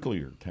a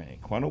nuclear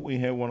tank? Why don't we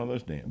have one of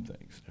those damn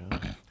things?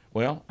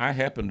 Well, I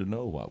happen to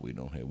know why we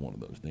don't have one of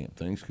those damn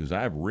things, because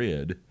I've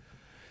read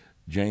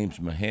James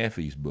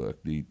Mahaffey's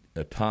book, The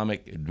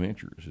Atomic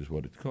Adventures is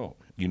what it's called.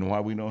 You know why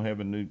we don't have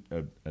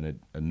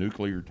a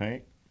nuclear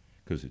tank?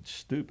 Because it's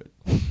stupid.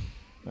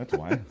 That's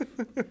why.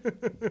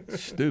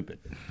 It's stupid.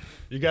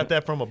 You got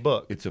that from a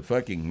book. It's a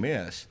fucking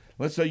mess.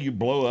 Let's say you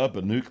blow up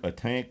a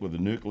tank with a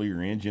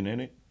nuclear engine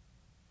in it.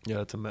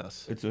 Yeah, it's a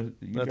mess. That's a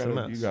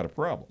mess. You got a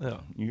problem. Yeah.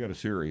 You got a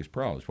serious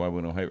problem. That's why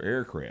we don't have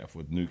aircraft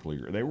with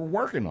nuclear. They were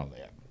working on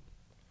that.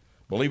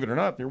 Believe it or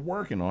not, they were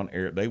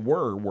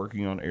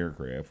working on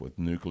aircraft with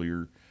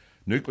nuclear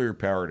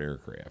powered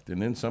aircraft.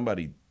 And then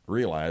somebody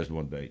realized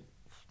one day,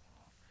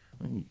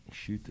 let me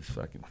shoot this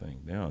fucking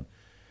thing down.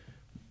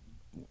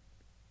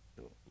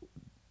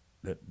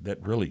 That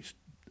really's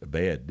a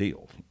bad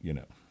deal,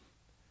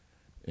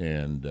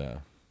 And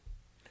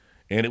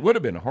it would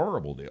have been a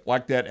horrible deal.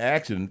 Like that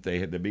accident they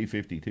had, the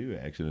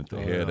B-52 accident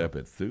they had up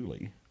at Thule.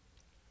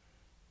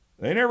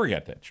 They never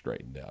got that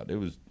straightened out. It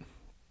was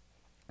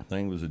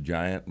thing was a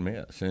giant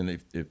mess. And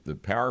if the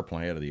power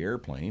plant of the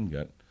airplane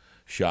got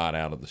shot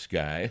out of the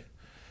sky,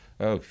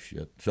 oh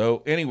shit.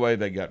 So anyway,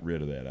 they got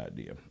rid of that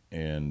idea.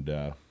 And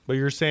But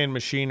you're saying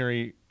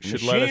machinery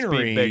should let us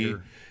be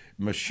bigger.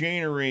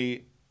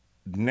 machinery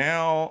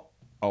now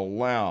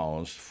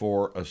allows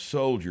for a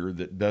soldier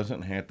that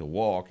doesn't have to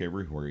walk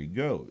everywhere he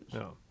goes.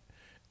 No.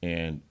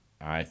 And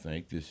I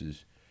think this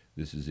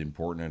is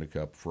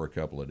important for a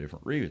couple of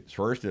different reasons.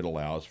 First, it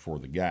allows for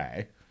the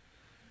guy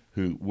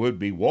who would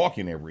be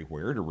walking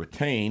everywhere to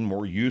retain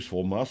more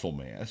useful muscle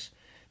mass,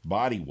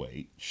 body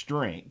weight,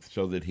 strength,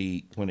 so that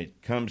he, when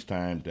it comes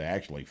time to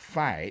actually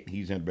fight,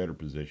 he's in a better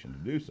position to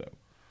do so.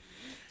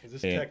 Is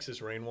this And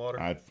Texas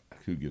rainwater?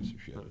 Who gives a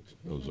shit?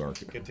 Ozark.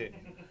 Continue.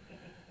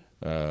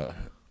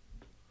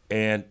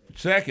 And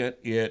second,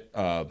 it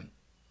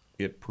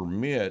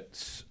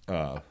permits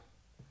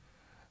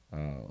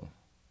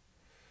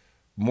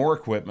more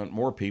equipment,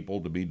 more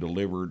people to be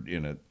delivered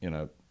in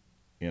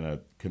a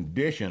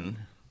condition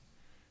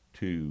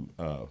to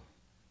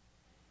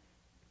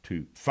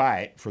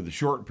fight for the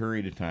short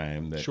period of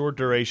time that Short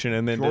duration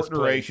and then short displace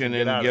duration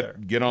and and get out of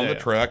there. get on the Yeah.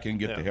 truck and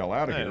get Yeah. the hell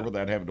out of Yeah. here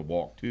without having to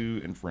walk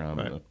to and from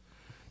Right.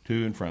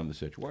 the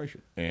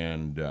situation.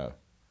 And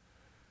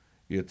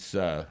it's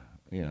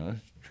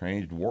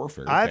trained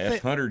warfare. The I past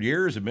think- 100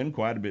 years have been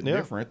quite a bit Yeah.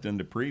 different than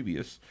the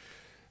previous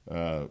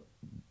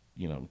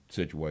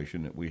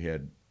situation that we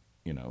had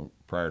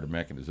prior to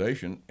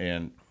mechanization,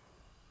 and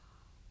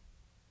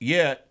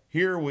yet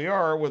here we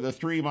are with a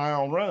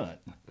 3-mile run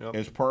Yep.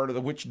 as part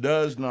of which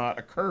does not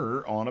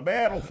occur on a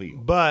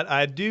battlefield. But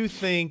I do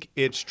think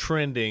it's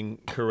trending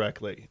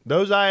correctly.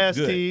 Those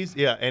ISTs,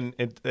 yeah, and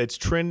it's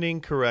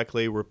trending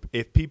correctly.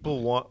 If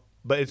people want,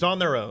 but it's on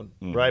their own,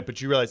 right?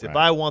 But you realize if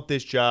Right. I want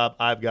this job,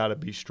 I've got to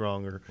be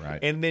stronger. Right.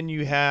 And then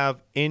you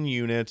have in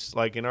units,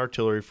 like in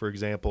artillery, for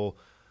example.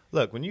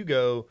 Look, when you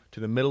go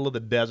to the middle of the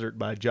desert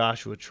by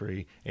Joshua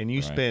Tree and you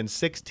Right. spend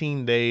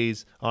 16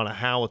 days on a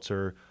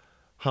howitzer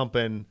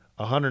humping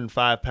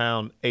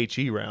 105-pound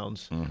HE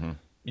rounds,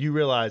 you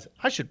realize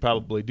I should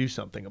probably do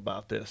something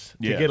about this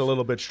to Yes. get a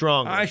little bit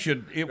stronger.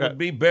 It would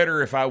be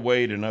better if I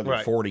weighed another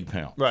Right. 40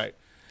 pounds. Right.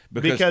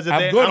 Because if I'm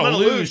they- going I'm to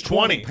gonna lose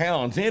 20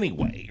 pounds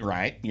anyway,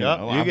 right? Yep,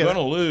 I'm you get going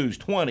to it. lose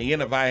 20,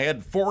 and if I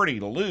had 40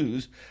 to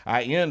lose,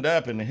 I end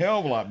up in a hell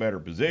of a lot better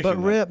position. But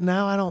Rip,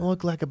 now I don't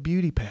look like a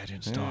beauty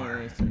pageant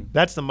star.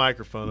 That's the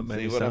microphone that made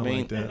See me what I sound mean?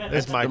 like that. That's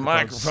This the microphone,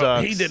 microphone.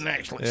 sucks. He didn't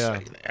actually Yeah,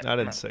 say that. I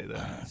didn't say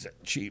that. It's a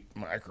cheap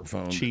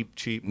microphone.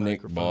 Cheap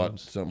Nick bought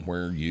microphones.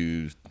 somewhere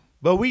used.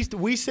 But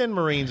we send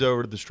Marines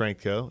over to the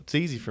Strength Co. It's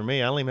easy for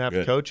me. I don't even have to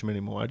Good. coach them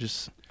anymore. I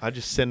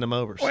just send them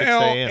over 6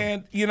 Well,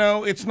 a.m.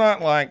 and it's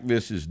not like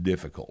this is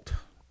difficult.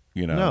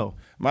 No.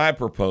 My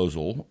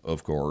proposal,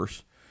 of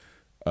course,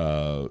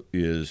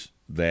 is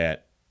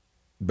that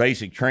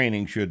basic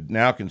training should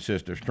now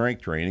consist of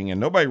strength training, and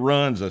nobody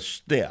runs a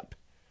step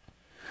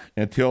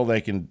until they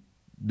can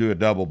do a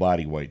double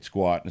body weight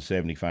squat and a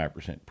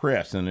 75%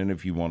 press. And then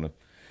if you want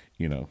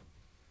to,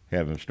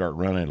 have them start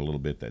running a little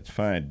bit, that's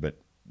fine. But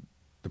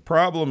the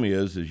problem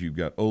is you've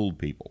got old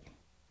people,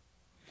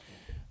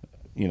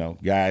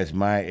 guys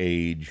my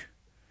age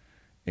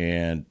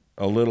and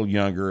a little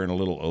younger and a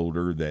little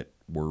older that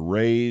were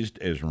raised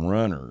as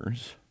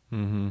runners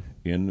in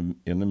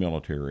the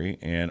military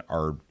and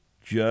are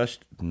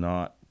just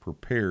not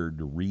prepared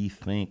to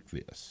rethink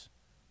this.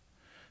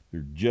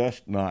 They're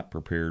just not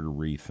prepared to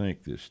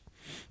rethink this,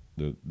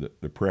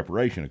 the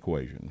preparation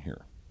equation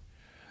here.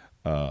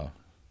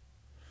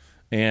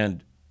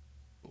 And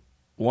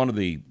one of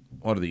the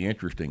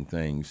interesting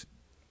things,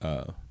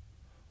 one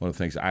of the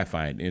things I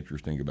find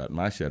interesting about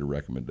my set of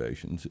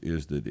recommendations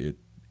is that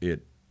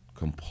it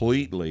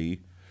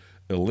completely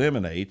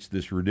eliminates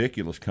this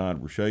ridiculous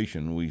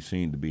conversation we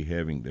seem to be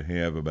having to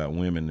have about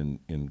women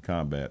in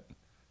combat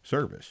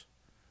service.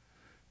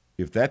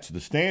 If that's the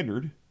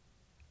standard,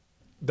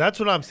 That's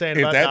what I'm saying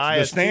if about that's the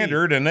the IST.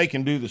 standard and they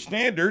can do the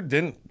standard,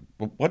 then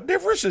what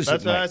difference does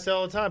That's it what I make? say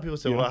all the time. People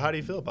say, well, how do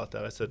you feel about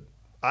that? I said,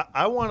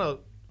 I want to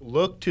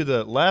look to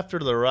the left or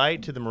to the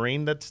right to the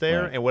Marine that's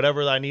there Right. and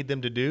whatever I need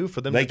them to do for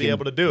them They to be can-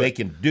 able to do it. They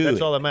can do it.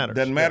 That's all that matters.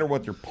 Doesn't matter Yeah.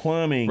 what their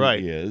plumbing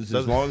Right. is, as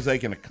Doesn't- long as they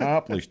can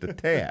accomplish the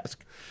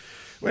task.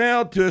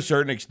 Well, to a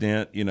certain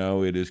extent,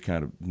 it is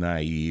kind of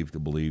naive to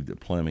believe that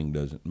plumbing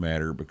doesn't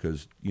matter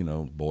because,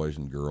 boys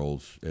and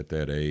girls at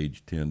that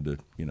age tend to,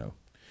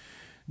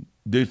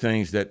 do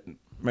things that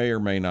may or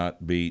may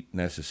not be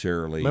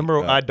necessarily.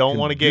 Remember, I don't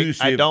want to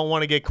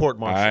get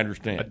court-martialed. I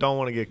understand. I don't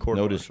want to get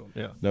Notice, court-martialed.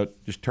 Yeah. no,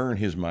 just turn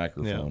his Yeah,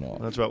 microphone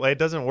off. that's right. Well, it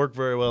doesn't work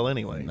very well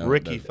anyway. No, it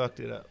Ricky doesn't. fucked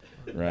it up.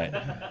 Right.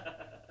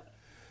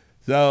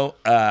 So,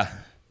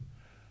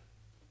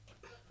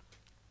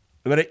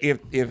 but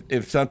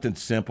if something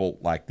simple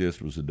like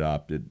this was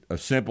adopted, a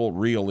simple,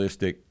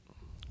 realistic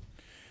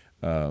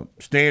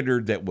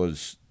standard that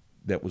was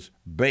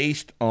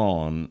based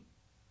on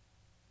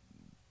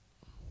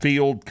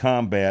field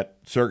combat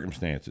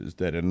circumstances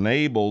that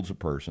enables a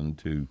person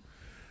to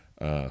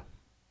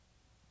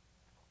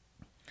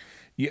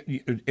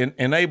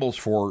enables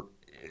for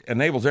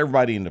enables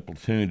everybody in the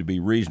platoon to be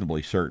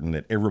reasonably certain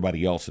that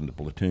everybody else in the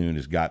platoon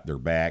has got their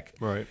back,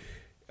 Right.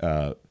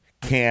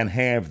 Can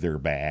have their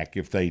back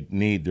if they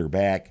need their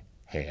back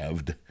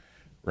halved,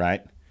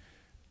 right?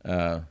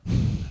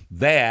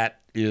 That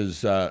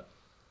is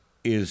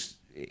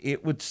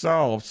it would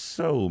solve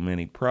so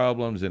many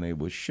problems, and it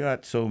would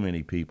shut so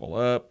many people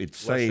up. It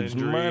saves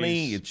injuries.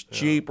 money. It's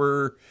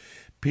cheaper.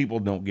 People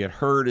don't get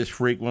hurt as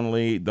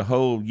frequently. The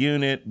whole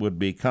unit would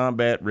be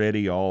combat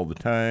ready all the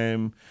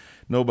time.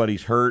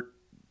 Nobody's hurt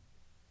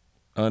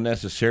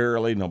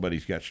unnecessarily.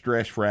 Nobody's got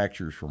stress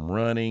fractures from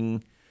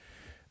running.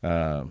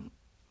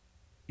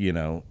 You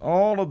know,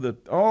 all of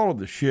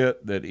the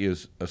shit that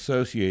is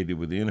associated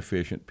with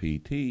inefficient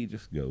PT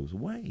just goes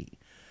away.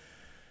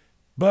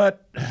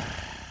 But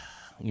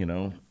you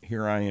know,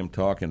 here I am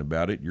talking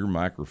about it. Your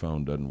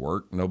microphone doesn't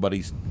work.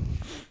 Nobody's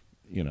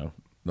gonna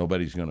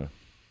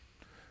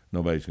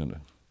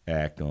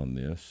act on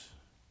this.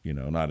 You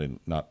know,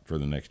 not for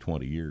the next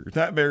 20 years.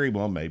 That very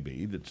well may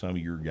be that some of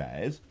your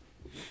guys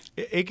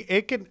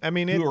It can. I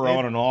mean, who are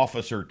on an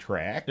officer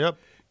track, Yep.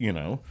 you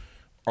know,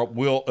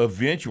 will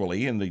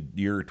eventually in the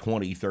year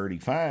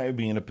 2035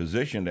 be in a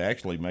position to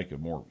actually make a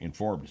more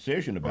informed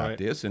decision about Right.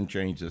 this and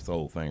change this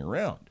whole thing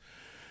around.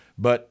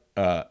 But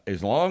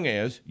as long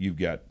as you've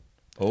got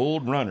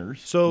old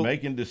runners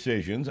making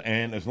decisions,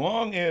 and as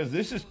long as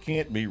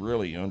can't be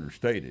really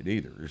understated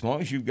either, as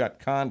long as you've got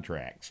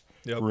contracts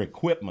for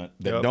equipment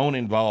that don't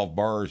involve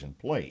bars and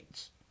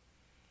plates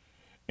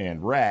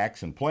and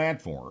racks and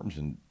platforms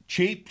and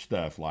cheap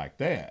stuff like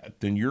that,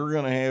 then you're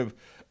going to have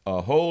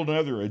a whole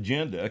nother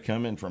agenda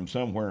coming from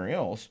somewhere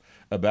else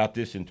about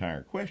this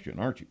entire question,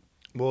 aren't you?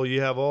 Well,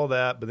 you have all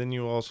that, but then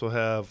you also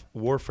have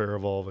warfare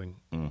evolving,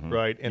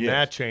 right? And Yes.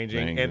 that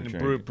changing, Things and are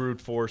changing.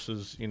 brute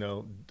forces, you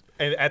know,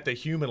 and at the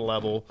human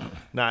level,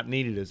 not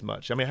needed as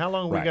much. I mean, how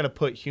long are we Right. going to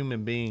put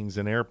human beings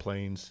in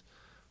airplanes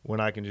when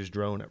I can just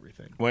drone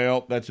everything?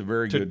 Well, that's a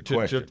very good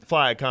question. To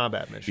fly a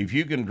combat mission. If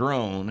you can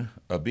drone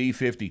a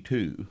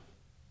B-52,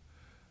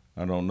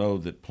 I don't know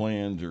that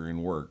plans are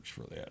in works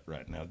for that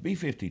right now.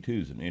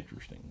 B-52 is an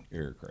interesting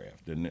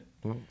aircraft, isn't it?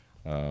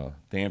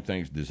 Damn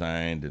thing's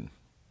designed in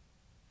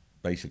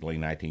basically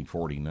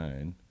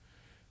 1949,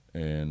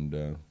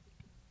 and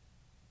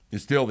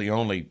it's still the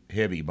only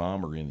heavy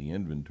bomber in the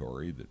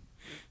inventory.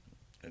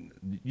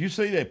 You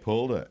see they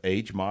pulled a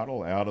H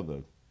model out of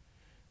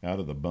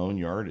the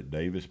boneyard at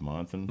Davis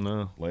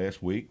Monthan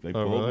last week. They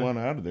pulled really? one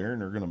out of there,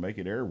 and they're going to make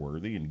it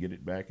airworthy and get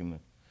it back in the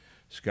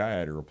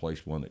sky to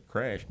replace one that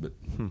crashed. But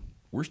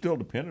we're still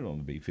dependent on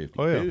the B-52.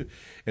 Oh, yeah.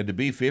 And the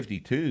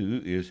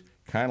B-52 is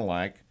kind of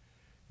like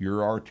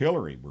your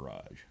artillery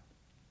barrage.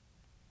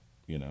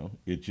 You know,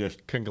 it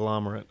just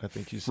Conglomerate, I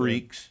think you said.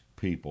 freaks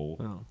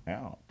people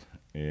out.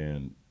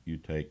 And you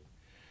take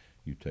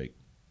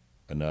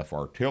enough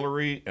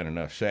artillery and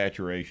enough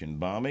saturation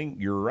bombing,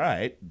 you're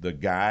right, the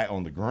guy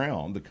on the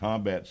ground, the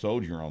combat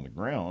soldier on the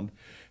ground,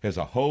 has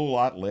a whole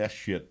lot less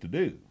shit to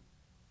do.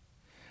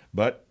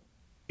 But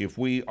if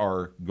we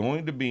are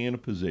going to be in a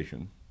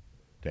position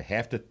to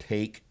have to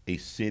take a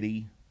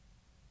city,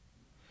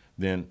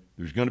 then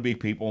there's going to be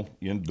people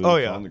in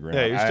boots on the ground.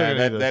 Yeah, you're still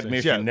gonna do those that things.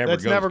 mission Yeah, never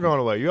that's goes never going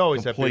away. You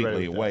always have to be completely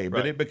ready with away. that.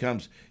 But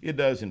Right. it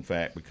does in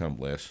fact become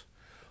less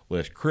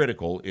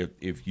critical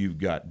if you've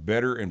got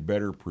better and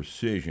better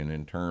precision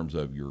in terms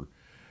of your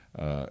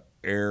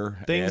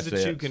air Things that you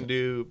assets. can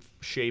do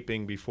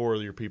shaping before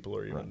your people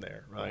are even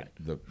there, right?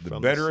 The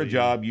From better a sea.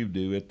 job you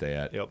do at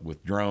that Yep.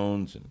 with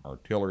drones and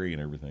artillery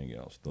and everything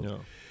else,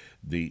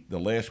 the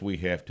less we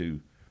have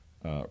to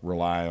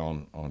rely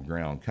on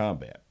ground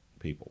combat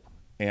people.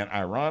 And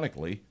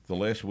ironically, the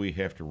less we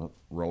have to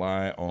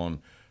rely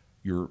on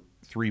your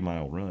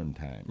 3-mile run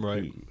time,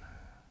 Right. too.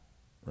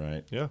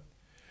 Right? Yeah.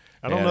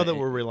 I don't And know that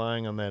we're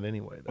relying on that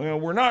anyway, though. Well,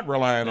 we're not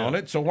relying on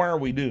it, so why are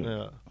we doing it?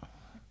 Yeah.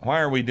 Why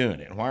are we doing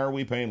it? Why are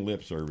we paying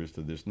lip service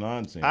to this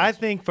nonsense? I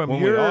think from when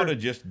your- we ought to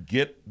just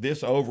get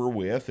this over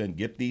with and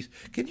get these.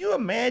 Can you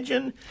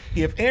imagine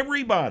if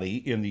everybody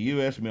in the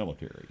U.S.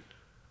 military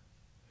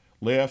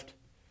left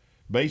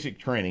basic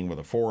training with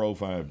a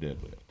 405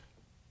 deadlift?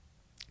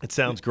 It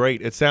sounds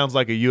great. It sounds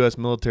like a U.S.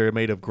 military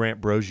made of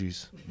Grant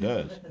Brogis, It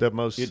does. the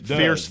most It does,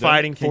 fierce doesn't it?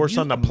 fighting Can force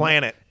you on the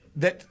planet.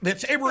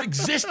 That's ever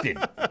existed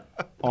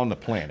on the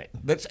planet.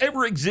 That's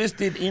ever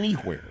existed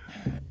anywhere.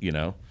 You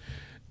know,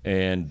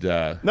 and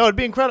No, it'd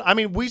be incredible. I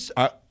mean,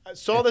 I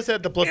saw this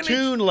at the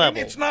platoon level.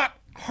 And it's not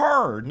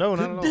hard No,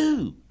 to not at all.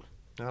 do.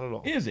 Not at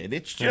all. Is it?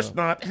 It's just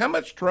not. How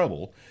much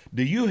trouble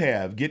do you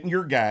have getting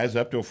your guys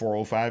up to a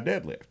 405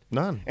 deadlift?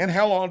 None. And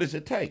how long does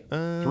it take?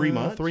 3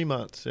 months? 3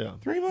 months, yeah.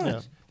 3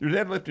 months. They're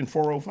deadlifting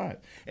 405.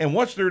 And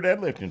once they're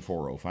deadlifting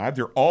 405,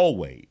 they're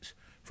always,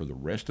 for the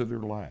rest of their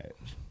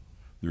lives,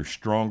 they're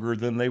stronger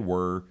than they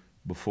were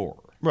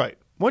before. Right.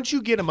 Once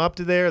you get them up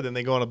to there, then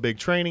they go on a big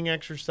training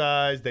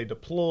exercise. They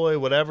deploy,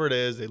 whatever it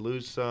is. They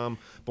lose some.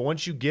 But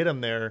once you get them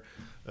there,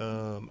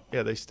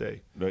 they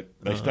stay. They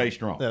stay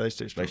strong. Yeah, they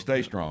stay strong. They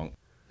stay strong.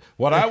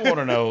 What I want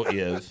to know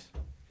is,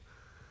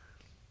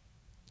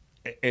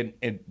 and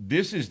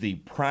this is the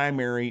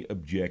primary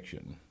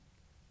objection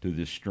to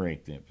this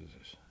strength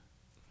emphasis.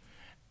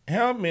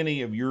 How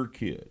many of your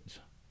kids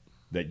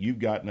that you've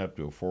gotten up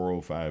to a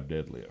 405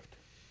 deadlift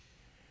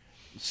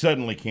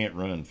suddenly can't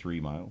run 3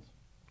 miles?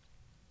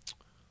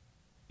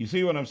 You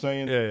see what I'm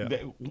saying? Yeah.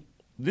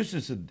 This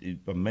is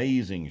an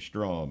amazing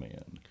straw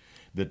man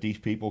that these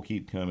people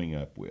keep coming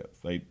up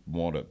with. They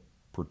want to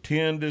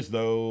pretend as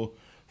though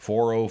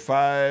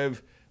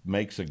 405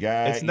 makes a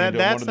guy It's not, into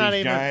that's one of not these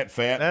even, giant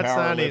fat that's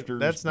power not lifters.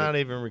 that's not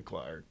even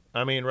required.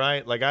 I mean,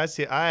 right? Like I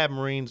have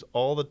Marines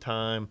all the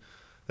time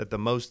that the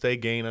most they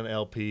gain on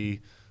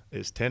LP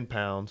is 10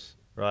 pounds,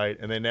 right?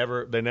 And they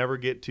never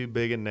get too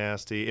big and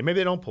nasty. And maybe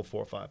they don't pull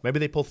 405. Maybe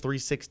they pull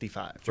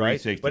 365, right?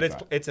 365.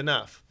 But it's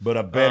enough. But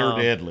a better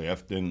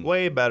deadlift than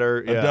Way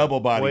better. a Yeah. double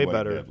body way weight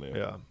better. deadlift.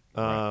 Yeah.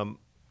 Right.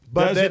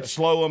 But Does that- it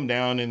slow them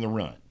down in the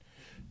run?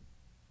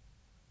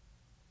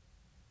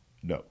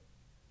 No.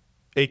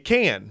 it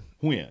can.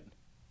 When?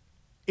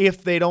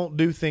 If they don't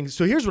do things.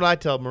 So here's what I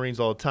tell Marines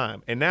all the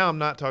time. And now I'm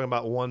not talking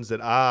about ones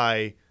that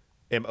I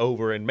am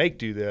over and make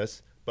do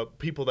this, but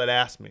people that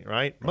ask me,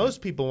 right?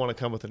 Most people want to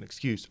come with an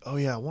excuse. Oh,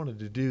 yeah, I wanted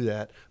to do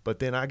that, but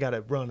then I got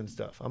to run and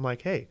stuff. I'm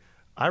like, hey,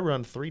 I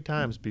run 3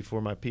 times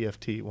before my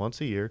PFT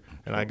once a year,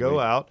 and I go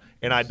out,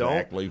 and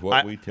Exactly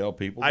what we tell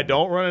people. I to do.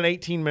 don't run an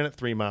 18-minute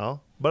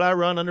 3-mile, but I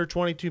run under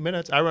 22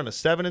 minutes. I run a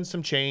 7 and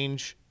some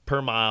change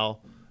per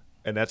mile,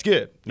 and that's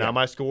good. Now Yeah.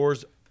 my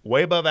score's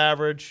way above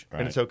average, Right.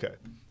 and it's okay.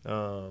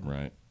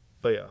 Right.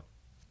 But yeah.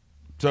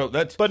 So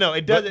that's. But no,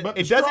 it doesn't. but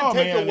it the straw doesn't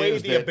take man away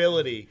is the that-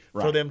 ability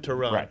for Right. them to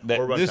run Right. That-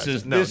 or run. this touches.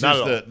 is no, this not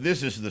is at all.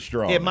 this is the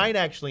straw. It man. might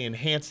actually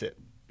enhance it.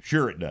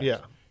 Sure, it does. Yeah.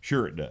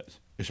 Sure, it does.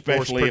 Force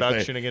Especially production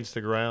if they, against the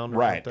ground. Or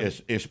right. something.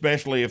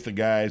 Especially if the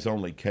guy's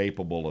only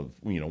capable of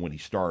when he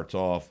starts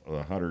off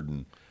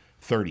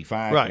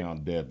 135 Right.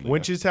 pound deadlift.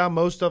 Which is how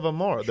most of them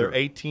are. Sure. They're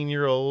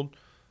 18-year-old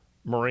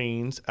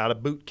Marines out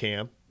of boot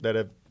camp that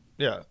have.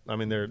 Yeah, I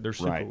mean they're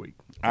super right. weak.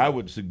 I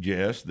would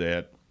suggest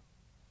that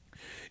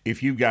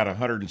if you've got a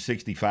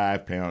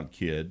 165 pound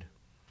kid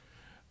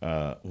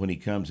when he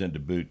comes into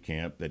boot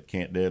camp that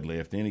can't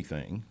deadlift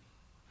anything,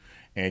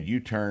 and you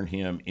turn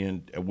him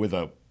in with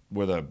a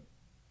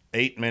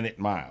 8-minute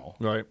mile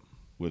Right.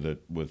 with a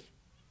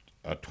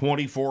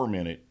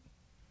 24-minute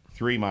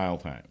 3-mile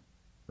time,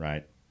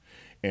 right?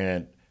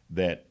 And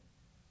that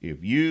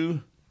if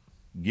you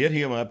get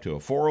him up to a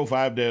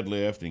 405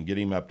 deadlift and get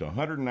him up to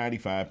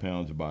 195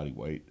 pounds of body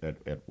weight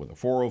with a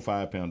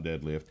 405 pound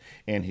deadlift,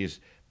 and his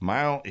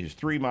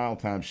 3-mile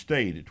time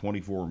stayed at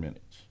 24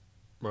 minutes,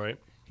 Right.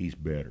 he's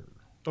better.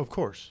 Of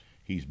course.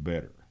 He's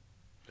better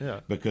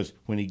Yeah. because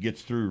when he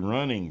gets through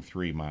running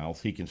 3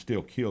 miles, he can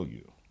still kill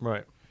you.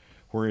 Right.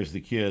 Whereas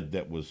the kid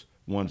that was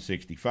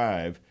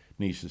 165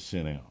 needs to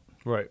sit down.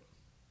 Right.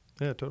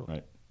 Yeah. Totally.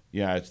 Right.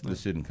 Yeah,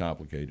 this isn't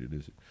complicated,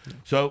 is it?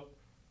 So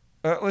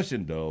let's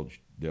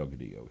indulge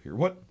Delgadillo here.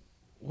 What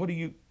do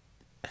you?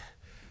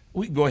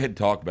 We can go ahead and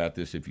talk about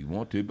this if you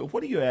want to, but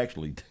what do you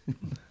actually do?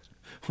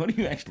 What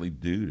do you actually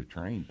do to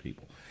train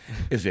people?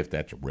 As if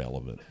that's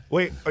relevant.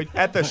 Wait,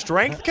 at the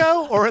Strength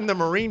Co. or in the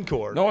Marine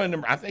Corps? No,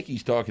 I think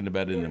he's talking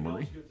about in the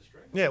Marine.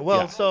 Yeah,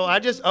 well, Yeah. so I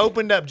just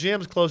opened up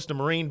gyms close to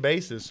Marine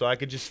bases so I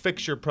could just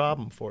fix your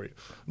problem for you.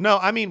 No,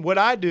 I mean, what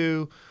I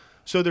do,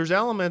 so there's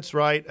elements,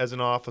 right, as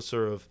an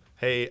officer of,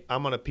 hey,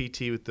 I'm on a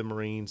PT with the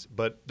Marines,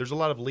 but there's a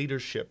lot of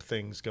leadership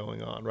things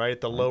going on, right,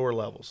 at the lower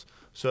levels.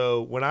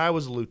 So when I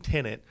was a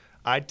lieutenant,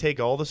 I'd take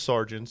all the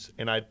sergeants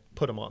and I'd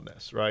put them on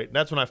this, right? And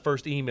that's when I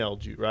first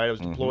emailed you, right? I was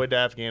deployed to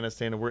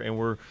Afghanistan, and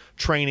we're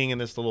training in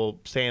this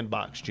little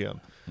sandbox gym.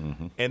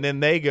 And then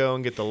they go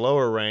and get the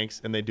lower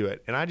ranks, and they do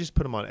it. And I just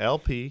put them on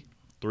LP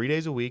 3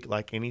 days a week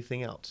like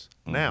anything else.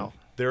 Now,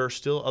 there are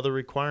still other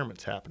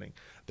requirements happening.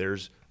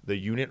 There's the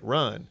unit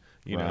run.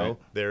 You know, Right.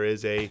 there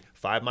is a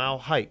 5-mile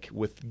hike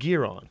with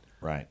gear on.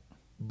 Right.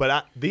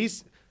 But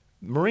these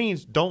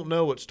Marines don't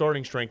know what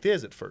starting strength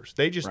is at first.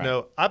 They just Right.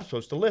 know I'm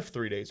supposed to lift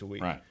 3 days a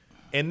week. Right.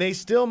 And they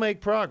still make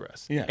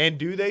progress. Yeah. And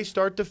do they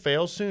start to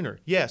fail sooner?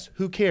 Yes.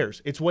 Who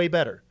cares? It's way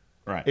better.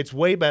 Right. It's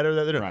way better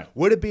that they're doing. Right.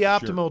 Would it be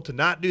optimal to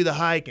not do the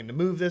hike and to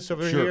move this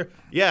over Sure. here?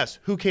 Yes.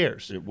 Who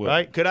cares? It would.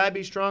 Right? Could I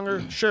be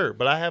stronger? Sure.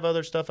 But I have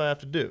other stuff I have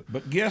to do.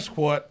 But guess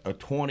what a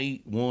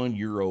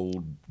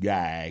 21-year-old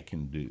guy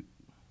can do?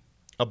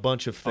 A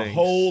bunch of things. A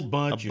whole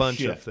bunch of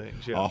shit. of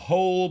things. Yeah. A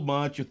whole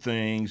bunch of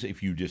things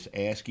if you just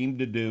ask him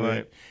to do Right.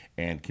 it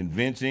and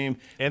convince him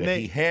And that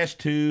he has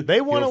to.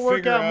 They want to he'll work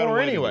figure out a more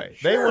way to anyway. do it.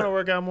 They Sure. want to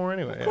work out more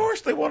anyway. Of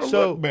course, they want to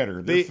So look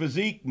better. They're the-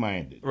 physique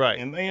minded, Right.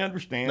 And they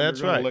understand That's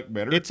they're going right. to look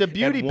better. It's a at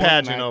beauty one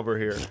pageant night. over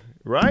here,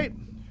 right?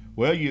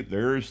 Well,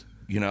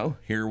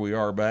 here we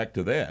are back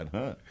to that,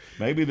 huh?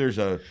 Maybe there's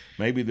a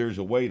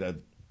way to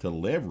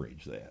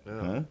leverage that,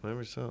 huh?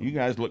 Maybe so. You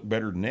guys look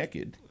better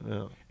naked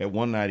Yeah. at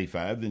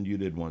 195 than you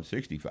did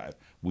 165.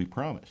 We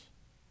promise.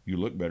 You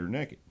look better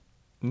naked.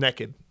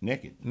 Naked.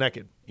 Naked.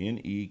 Naked.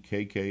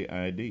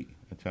 Nekkid.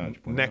 That's how it's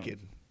pronounced. Naked.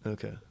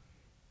 Okay.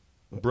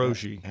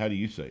 Brogy. How do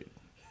you say it?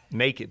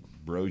 Naked.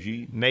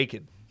 Brogy?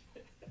 Naked.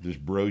 Does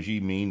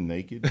brogy mean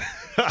naked?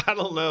 I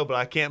don't know, but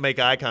I can't make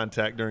eye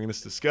contact during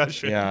this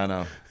discussion. Yeah, I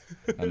know.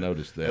 I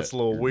noticed that. That's a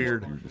little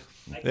weird.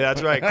 Yeah,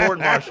 that's right. Court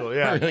martial.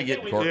 Yeah. We're gonna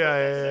get court.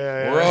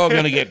 Yeah. We're all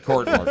gonna get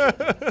court martial.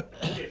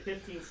 Okay,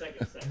 15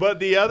 seconds. But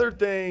the other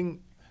thing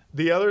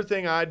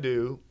I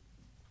do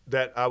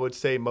that I would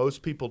say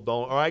most people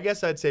don't, or I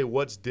guess I'd say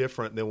what's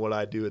different than what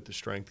I do at the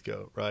Strength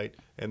Go, right?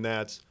 And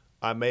that's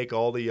I make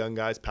all the young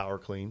guys power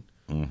clean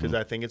because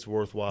I think it's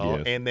worthwhile,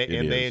 Yes, and it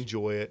they is.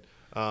 enjoy it.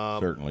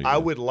 Certainly I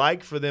is. would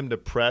like for them to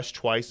press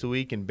twice a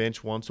week and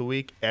bench once a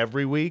week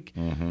every week.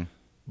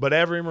 But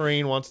every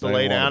Marine wants to They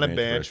lay want down to and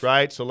bench bench, press.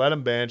 right? So let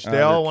them bench. They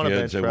They're all want to kids,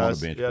 bench they wanna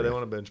press. bench Yeah, they press.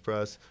 want to bench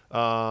press.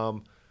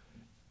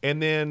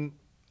 And then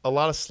a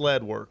lot of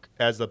sled work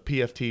as the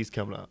PFT's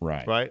coming up.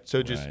 Right.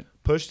 So just Right.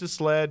 push the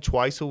sled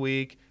twice a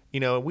week. You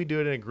know, and we do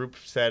it in a group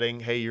setting.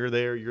 Hey, you're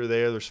there.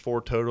 There's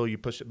 4 total. You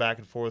push it back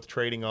and forth,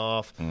 trading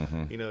off.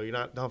 You know,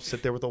 don't have to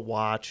sit there with a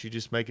watch. You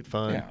just make it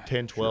fun. Yeah,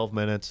 10, 12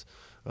 minutes.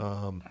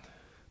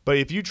 But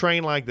if you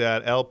train like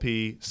that,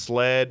 LP,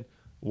 sled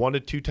 1 to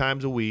 2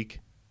 times a week,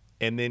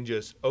 and then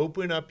just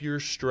open up your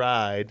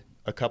stride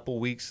a couple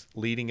weeks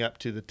leading up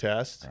to the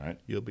test, Right.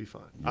 you'll be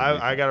fine.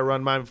 I got to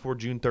run mine before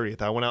June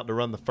 30th. I went out to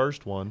run the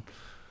first one,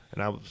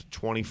 and I was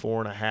 24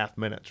 and a half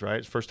minutes, right?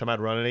 It's the first time I'd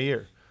run in a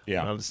year.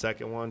 Yeah. The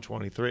second one,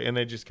 23, and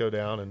they just go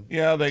down. And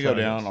Yeah, they go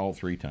Science. down all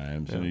 3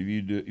 times, and if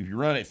you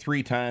run it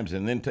 3 times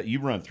and then you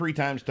run 3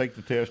 times, take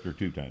the test, or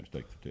 2 times,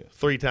 take the test.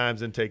 3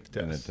 times and take the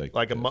test. And then take the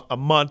like test. a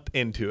month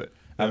into it.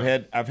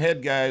 I've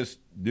had guys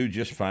do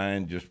just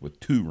fine just with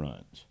 2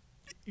 runs.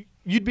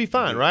 You'd be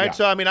fine, right? Yeah.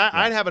 So, I mean,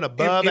 I'd have an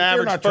above if they're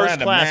average not trying first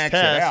to class max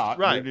test. it out,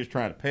 right. they're just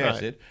trying to pass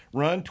Right. it.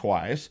 Run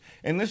twice,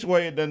 and this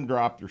way it doesn't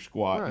drop their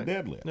squat Right.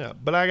 and deadlift. Yeah,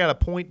 but I got a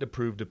point to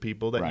prove to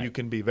people that Right. you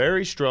can be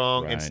very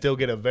strong and Right. still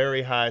get a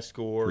very high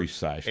score.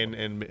 Precisely.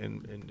 And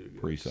do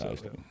good. Precisely.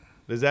 So, yeah.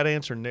 Does that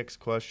answer Nick's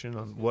question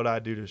on what I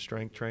do to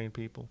strength train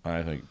people?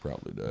 I think it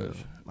probably does.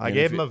 I And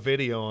gave if him it- a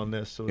video on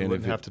this so we and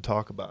wouldn't if it- have to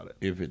talk about it.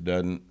 If it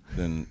doesn't,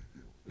 then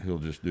he'll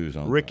just do his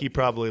own. Ricky podcast.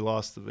 probably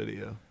lost the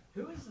video.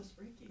 Who is this Ricky?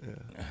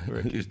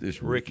 Who's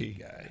this Ricky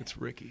guy? It's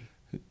Ricky.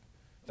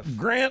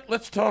 Grant,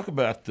 let's talk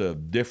about the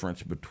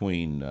difference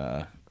between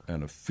an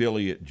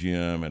affiliate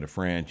gym and a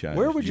franchise.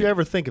 Where would gym. you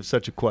ever think of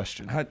such a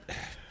question? I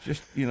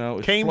just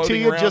it's Came to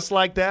floating you around. just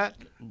like that?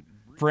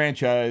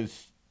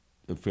 Franchise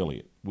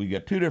affiliate. We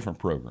got 2 different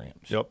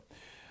programs. Yep.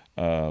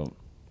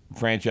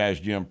 Franchise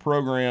gym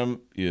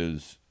program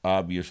is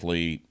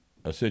obviously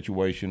a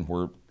situation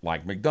where,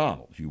 like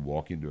McDonald's, you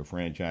walk into a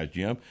franchise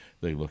gym,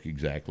 they look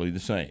exactly the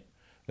same.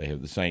 They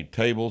have the same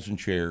tables and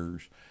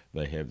chairs.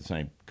 They have the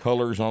same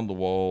colors on the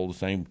wall, the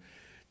same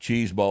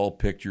cheese ball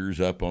pictures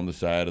up on the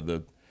side of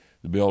the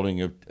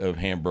building of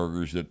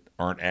hamburgers that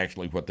aren't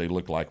actually what they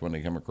look like when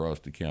they come across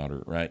the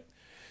counter, right?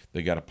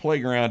 They got a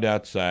playground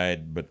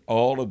outside, but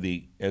all of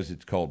the, as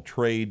it's called,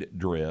 trade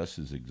dress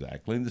is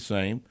exactly the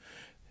same.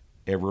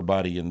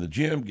 Everybody in the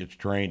gym gets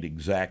trained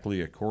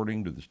exactly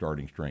according to the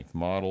starting strength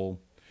model.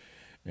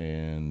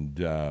 And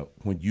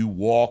when you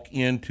walk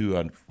into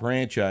a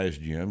franchise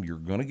gym, you're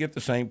going to get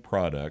the same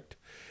product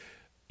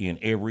in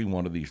every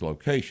one of these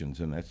locations,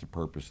 and that's the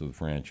purpose of the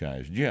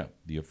franchise gym.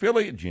 The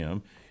affiliate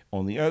gym,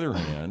 on the other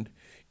hand,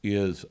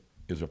 is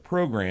a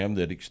program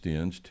that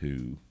extends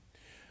to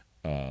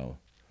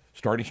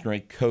starting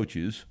strength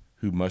coaches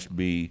who must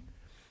be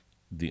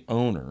the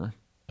owner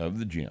of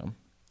the gym,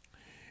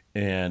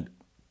 and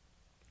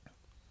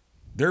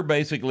they're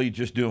basically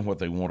just doing what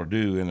they want to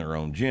do in their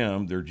own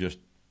gym.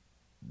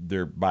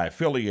 They're by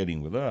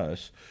affiliating with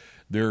us,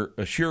 they're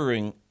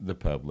assuring the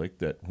public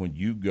that when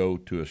you go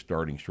to a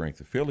starting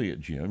strength affiliate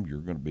gym, you're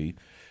going to be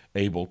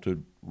able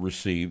to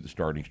receive the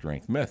starting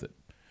strength method.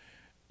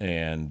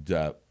 And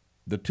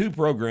the 2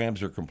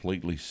 programs are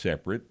completely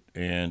separate,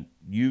 and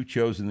you've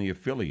chosen the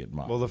affiliate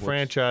model. Well, the What's-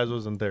 franchise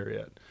wasn't there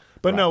yet.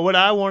 But Right. no, what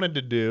I wanted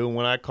to do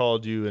when I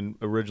called you and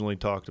originally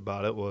talked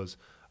about it was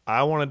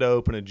I wanted to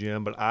open a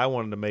gym, but I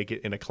wanted to make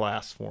it in a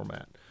class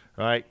format,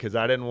 right? Because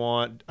I didn't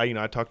want, I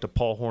talked to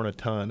Paul Horn a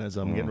ton as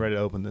I'm getting ready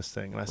to open this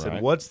thing. And I said,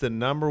 Right. what's the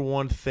number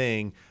one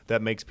thing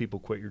that makes people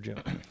quit your gym?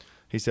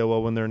 He said,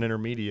 well, when they're an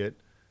intermediate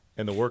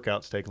and the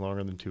workouts take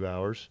longer than 2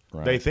 hours,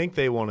 Right. they think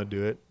they want to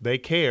do it, they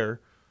care,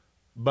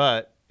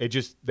 but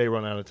they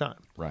run out of time.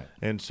 Right.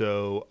 And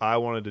so I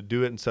wanted to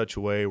do it in such a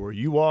way where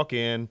you walk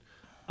in,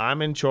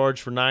 I'm in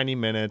charge for 90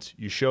 minutes,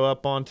 you show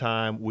up on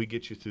time, we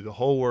get you through the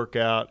whole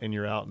workout, and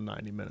you're out in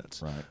 90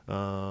 minutes.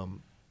 Right.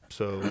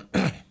 So,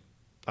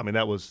 I mean,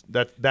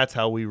 that's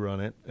how we run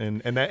it,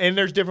 and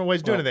there's different ways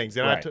of doing Well, things.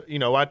 And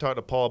right. I talk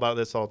to Paul about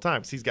this all the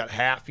time. 'Cause he's got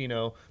half,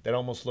 that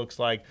almost looks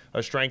like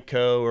a strength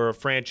co or a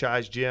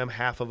franchise gym.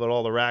 Half of it,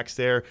 all the racks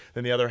there.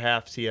 Then the other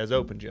half, he has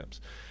open gyms.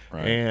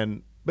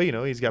 Right. But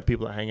he's got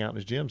people that hang out in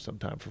his gym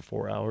sometime for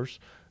 4 hours,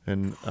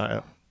 and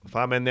if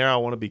I'm in there, I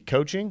want to be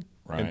coaching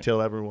Right.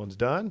 until everyone's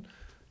done.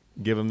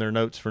 Give them their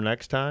notes for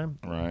next time,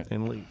 Right.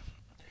 and leave.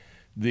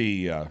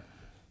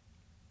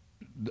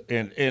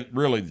 And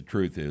really the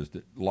truth is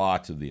that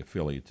lots of the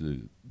affiliates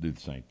do the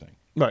same thing.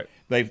 Right.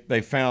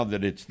 They found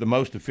that it's the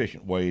most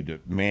efficient way to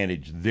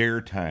manage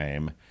their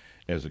time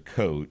as a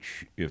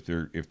coach if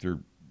they're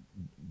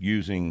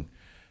using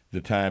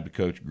the time to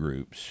coach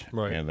groups,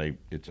 Right. and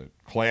it's a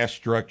class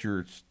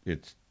structure.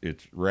 It's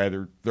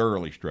rather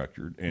thoroughly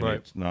structured, and Right.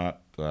 it's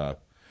not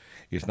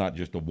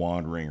just a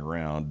wandering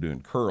around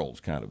doing curls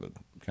kind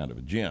of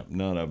a gym.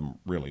 None of them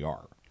really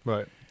are.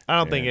 Right. I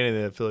don't think And- any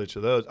of the affiliates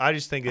are those. I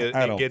just think it,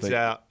 I it don't gets think-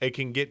 out. It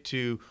can get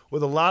to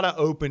with a lot of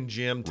open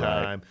gym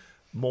time.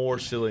 More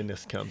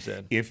silliness comes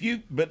in. If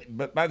you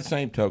but by the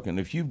same token,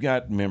 if you've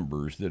got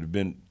members that have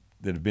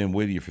been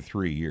with you for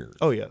 3 years,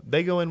 Oh yeah,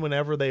 they go in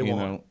whenever they you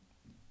want. know,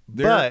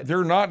 But-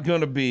 they're not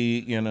going to be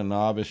in a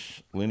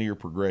novice linear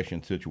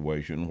progression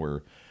situation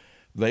where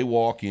they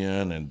walk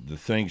in and the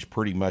thing's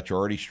pretty much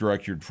already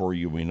structured for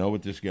you. We know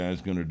what this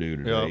guy's going to do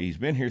today. Yep. He's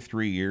been here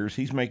 3 years.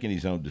 He's making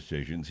his own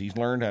decisions. He's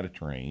learned how to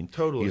train.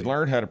 Totally. He's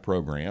learned how to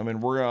program,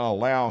 and we're going to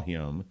allow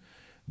him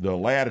the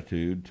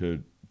latitude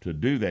to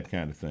do that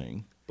kind of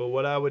thing. But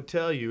what I would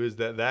tell you is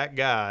that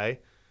guy,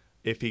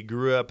 if he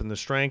grew up in the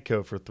strength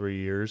co for 3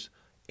 years,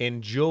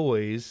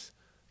 enjoys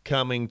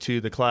coming to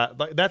the class.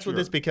 Like, that's what Sure.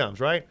 this becomes,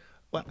 right?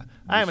 Well,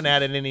 I haven't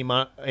added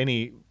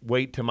any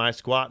weight to my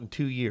squat in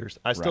 2 years.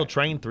 I still Right.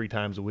 train 3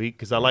 times a week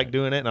because I like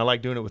doing it, and I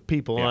like doing it with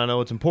people, and Yeah. I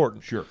know it's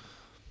important. Sure.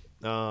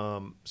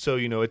 So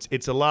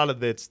it's a lot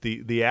of it's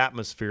the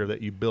atmosphere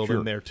that you build Sure.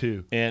 in there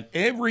too. And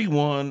every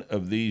one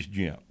of these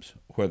gyms,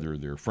 whether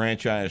they're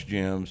franchise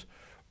gyms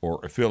or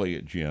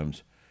affiliate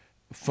gyms,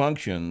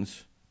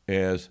 functions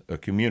as a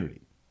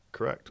community.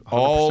 Correct.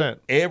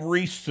 100%.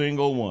 Every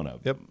single one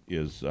of Yep.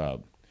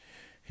 them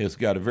has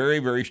got a very,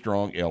 very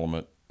strong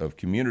element of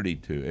community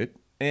to it.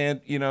 And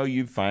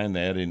you find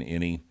that in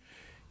any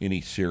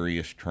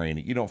serious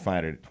training. You don't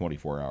find it at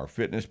 24-hour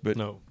fitness, but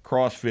No.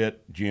 CrossFit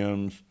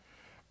gyms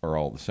are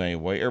all the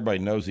same way. Everybody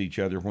knows each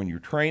other. When you're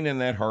training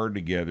that hard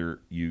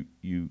together, you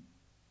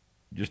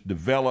just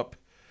develop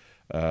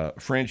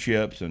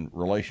friendships and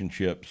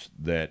relationships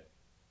that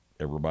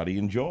everybody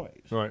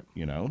enjoys. Right.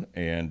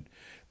 And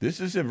this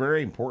is a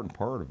very important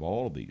part of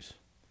all of these.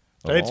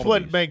 It's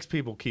what makes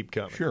people keep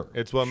coming. Sure.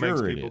 It's what Sure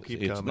makes it people is.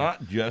 keep It's coming.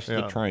 not just the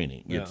Yeah.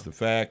 training. Yeah. It's the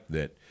fact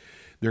that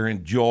they're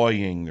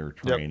enjoying their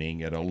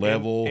training at a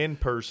level in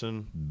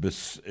person.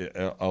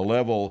 a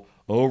level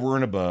over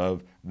and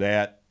above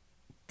that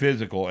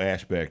physical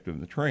aspect of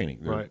the training.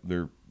 Right.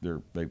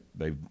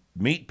 They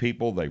meet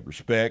people they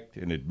respect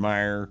and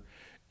admire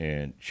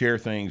and share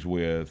things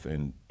with,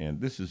 and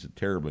this is a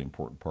terribly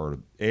important part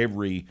of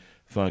every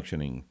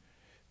functioning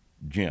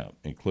gym,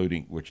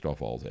 including Wichita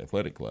Falls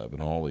Athletic Club,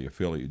 and all the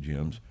affiliate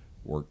gyms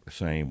work the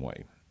same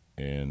way.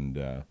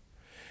 And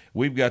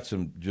we've got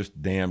some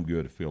just damn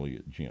good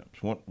affiliate gyms.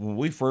 When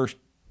we first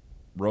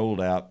rolled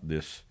out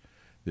this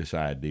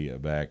idea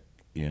back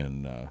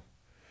in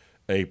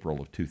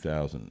April of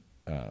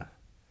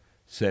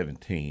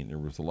 2017, there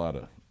was a lot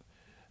of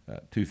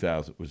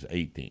 2000 was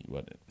 18,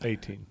 wasn't it?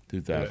 18.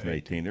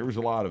 2018. There was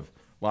a lot of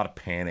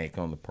panic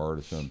on the part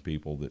of some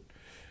people that,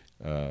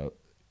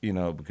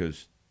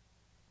 because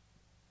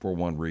for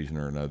one reason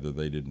or another,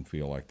 they didn't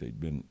feel like they'd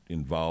been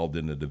involved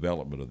in the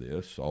development of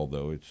this,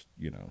 although it's,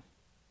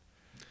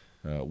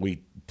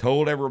 we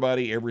told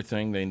everybody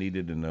everything they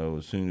needed to know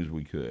as soon as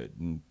we could,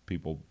 and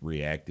people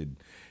reacted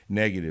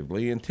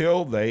negatively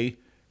until they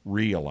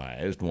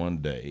realized one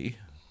day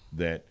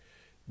that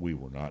we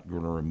were not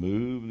going to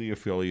remove the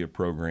affiliate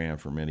program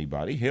from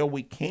anybody. Hell,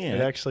 we can't.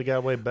 It actually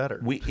got way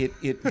better.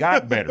 It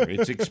got better.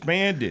 It's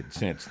expanded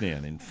since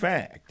then. In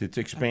fact, it's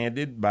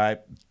expanded by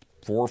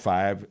 4 or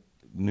 5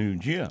 new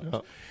gyms.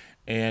 Oh.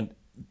 And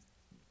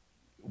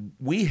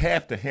we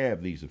have to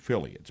have these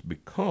affiliates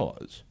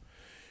because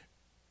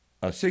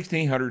a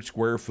 1,600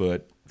 square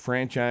foot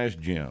franchise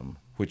gym,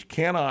 which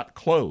cannot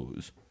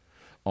close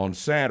on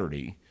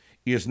Saturday,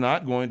 is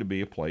not going to be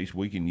a place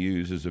we can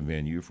use as a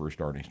venue for a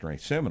starting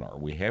strength seminar.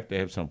 We have to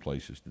have some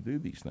places to do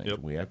these things. Yep.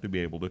 We have to be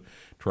able to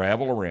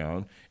travel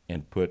around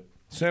and put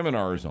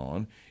seminars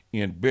on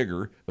in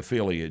bigger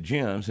affiliate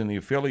gyms, and the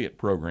affiliate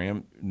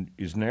program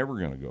is never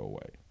going to go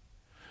away.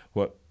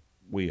 What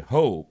we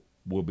hope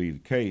will be the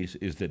case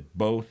is that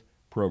both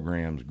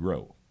programs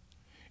grow,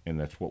 and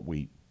that's what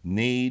we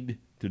need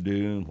to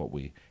do and what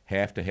we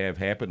have to have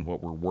happen,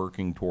 what we're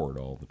working toward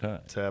all the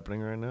time. It's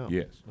happening right now.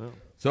 Yes. Oh.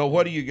 So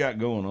what do you got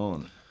going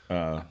on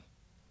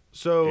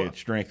So at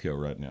StrengthCo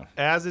right now?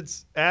 as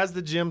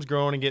the gym's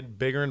growing and getting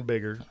bigger and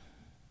bigger,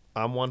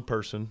 I'm one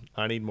person.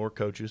 I need more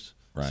coaches.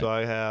 Right.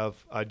 So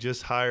I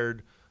just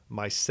hired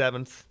my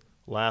 7th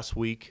last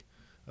week.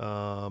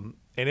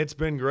 And it's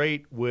been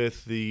great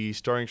with the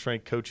Starting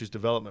Strength Coaches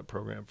Development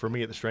Program for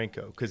me at the Strength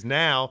Co. Because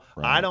now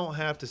Right. I don't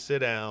have to sit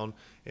down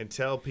and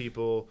tell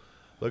people,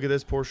 look at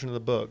this portion of the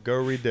book, go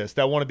read this.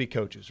 That want to be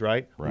coaches,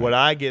 right? Right. What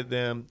I get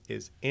them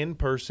is in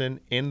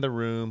person, in the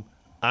room.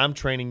 I'm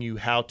training you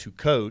how to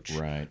coach.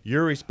 Right.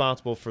 You're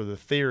responsible for the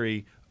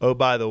theory. Oh,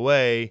 by the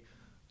way,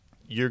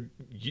 you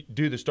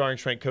do the Starting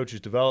Strength Coaches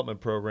Development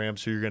Program,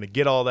 so you're going to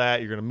get all that.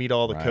 You're going to meet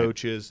all the Right.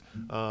 coaches.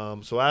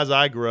 So as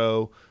I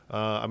grow,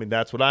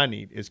 that's what I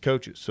need is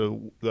coaches.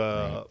 So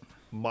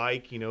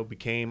Mike,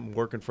 became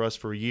working for us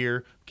for a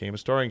year, became a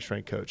starting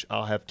strength coach.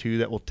 I'll have 2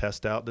 that will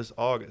test out this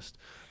August.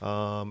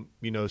 So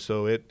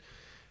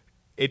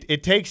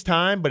it takes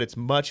time, but it's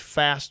much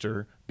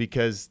faster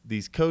because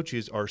these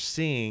coaches are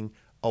seeing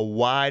a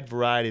wide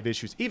variety of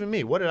issues. Even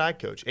me, what did I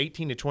coach?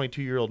 18 to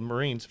 22-year-old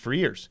Marines for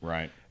years.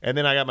 Right. And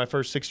then I got my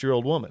first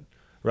 6-year-old woman,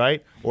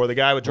 right? Or the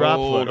guy with drop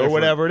Whole foot or different-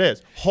 whatever it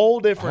is. Whole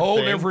different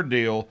thing.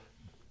 deal,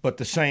 but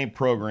the same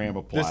program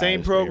applies. The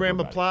same to program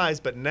everybody. applies,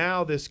 but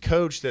now this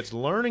coach that's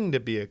learning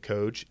to be a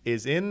coach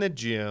is in the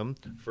gym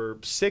for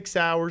 6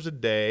 hours a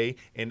day,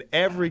 and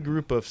every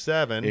group of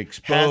 7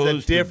 Exposed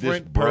has a different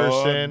to this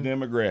broad person.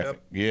 demographic.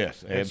 Yep. Yes,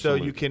 absolutely. And so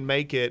you can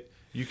make it,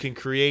 you can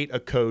create a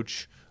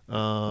coach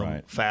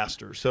Right.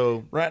 faster.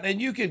 So Right,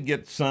 and you could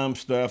get some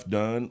stuff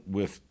done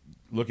with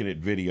looking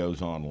at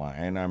videos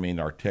online. I mean,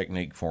 our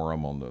technique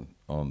forum on the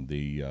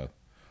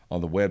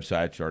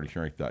website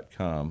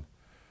startingstrength.com,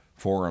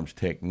 forums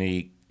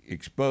technique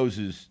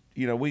exposes.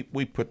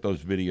 We put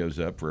those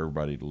videos up for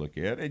everybody to look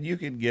at, and you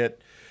can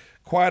get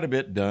quite a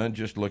bit done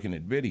just looking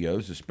at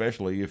videos,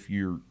 especially if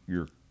you're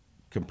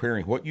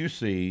comparing what you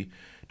see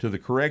to the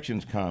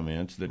corrections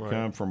comments that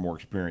come from more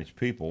experienced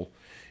people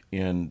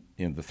in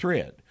the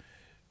thread.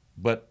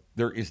 But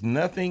there is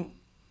nothing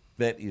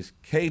that is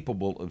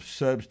capable of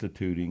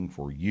substituting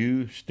for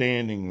you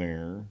standing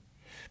there,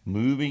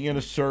 moving in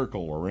a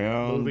circle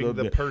around moving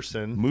the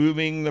person.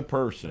 moving the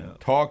person,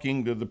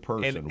 talking to the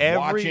person, And every-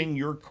 watching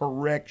your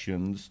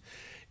corrections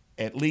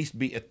at least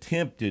be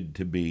attempted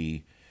to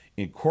be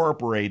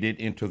incorporated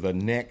into the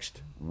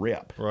next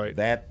rep. Right.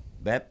 That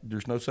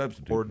there's no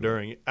substitute. or for that.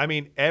 during. I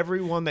mean,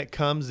 everyone that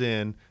comes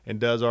in and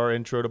does our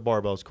Intro to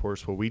Barbells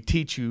course where we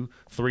teach you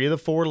 3 of the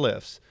 4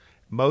 lifts,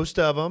 most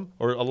of them,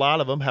 or a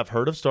lot of them, have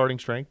heard of Starting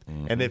Strength,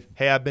 and they've,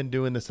 hey, I've been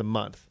doing this a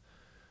month.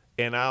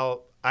 And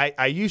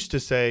I used to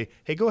say,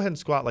 hey, go ahead and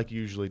squat like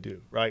you usually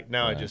do, right?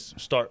 Now I just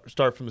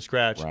start from the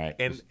scratch. Right.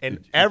 And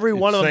It- every it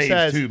one of them saves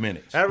says 2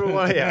 minutes.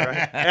 Everyone, yeah,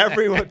 right.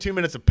 Everyone 2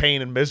 minutes of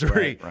pain and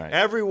misery. Right.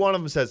 Every one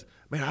of them says,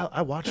 man,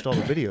 I watched all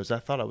the videos. I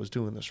thought I was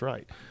doing this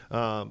right.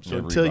 So until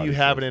Everybody you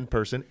have it says in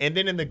person, and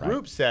then in the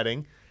group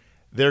setting,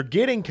 they're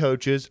getting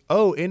coaches.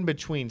 Oh, in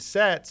between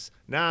sets,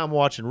 now I'm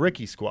watching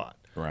Ricky squat.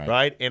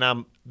 Right. And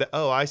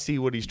I see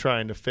what he's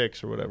trying to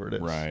fix or whatever it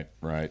is.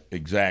 Right,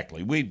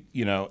 exactly.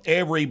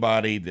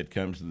 Everybody that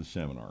comes to the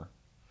seminar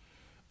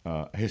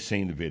has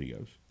seen the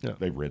videos. Yeah.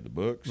 They've read the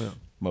books.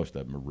 Most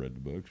of them have read the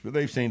books, but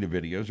they've seen the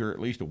videos, or at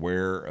least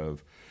aware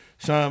of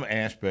some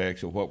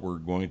aspects of what we're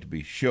going to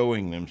be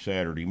showing them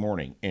Saturday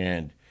morning.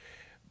 And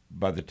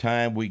by the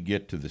time we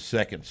get to the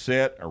second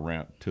set,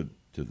 around to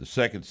the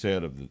second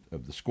set of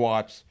the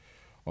squats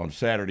on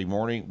Saturday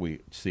morning,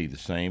 we see the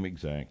same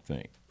exact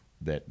thing,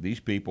 that these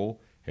people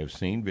have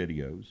seen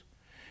videos,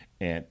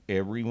 and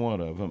every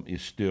one of them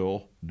is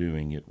still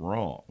doing it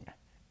wrong.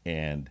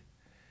 And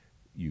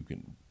you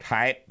can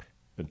type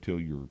until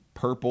you're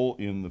purple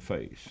in the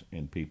face,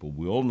 and people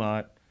will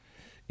not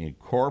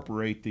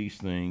incorporate these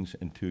things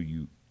until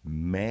you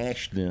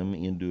mash them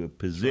into a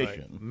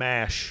position.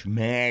 Mash.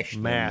 Mash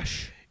them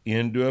Mash.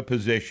 into a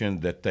position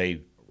that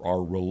they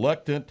are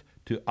reluctant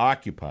to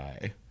occupy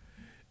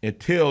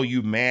until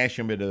you mash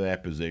them into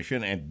that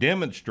position and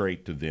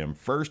demonstrate to them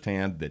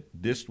firsthand that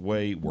this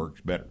way works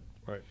better.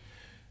 Right.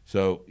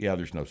 So, yeah,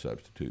 there's no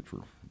substitute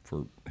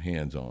for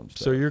hands-on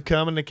stuff. So you're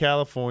coming to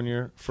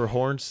California for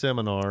Horn's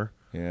seminar.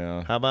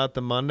 Yeah. How about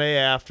the Monday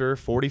after,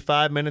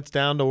 45 minutes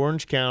down to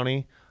Orange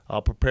County?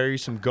 I'll prepare you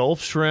some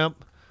Gulf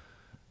shrimp,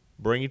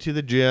 bring you to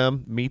the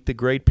gym, meet the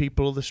great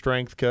people of the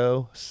Strength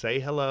Co., say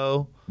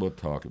hello. We'll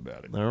talk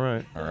about it. All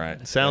right. All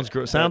right. Sounds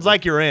good. Sounds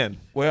like you're in.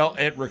 Well,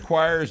 it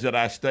requires that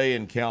I stay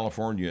in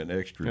California an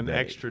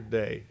extra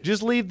day.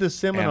 Just leave the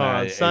seminar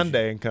on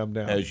Sunday and come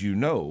down. As you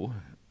know,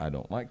 I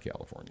don't like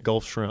California.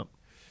 Gulf shrimp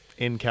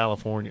in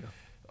California.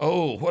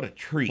 Oh, what a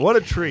treat. What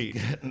a treat.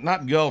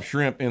 Not Gulf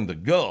shrimp in the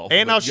Gulf.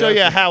 And but I'll show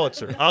you a Gulf-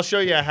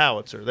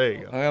 howitzer. There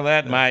you go. Well,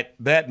 that might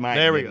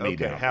There we get go. me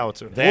Okay, down.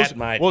 howitzer. That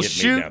might We'll get me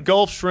shoot down.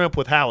 Gulf shrimp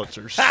with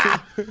howitzers.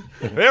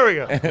 There we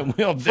go. And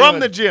we'll do From it.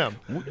 the gym.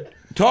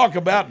 Talk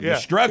about Yeah.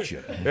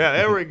 destruction. Yeah,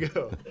 there we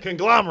go.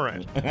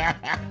 Conglomerate.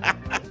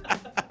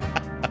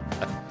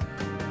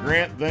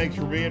 Grant, thanks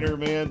for being here,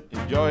 man.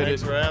 Enjoyed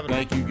Thanks it. for having me.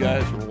 Thank you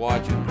guys for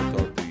watching. We'll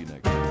talk to you.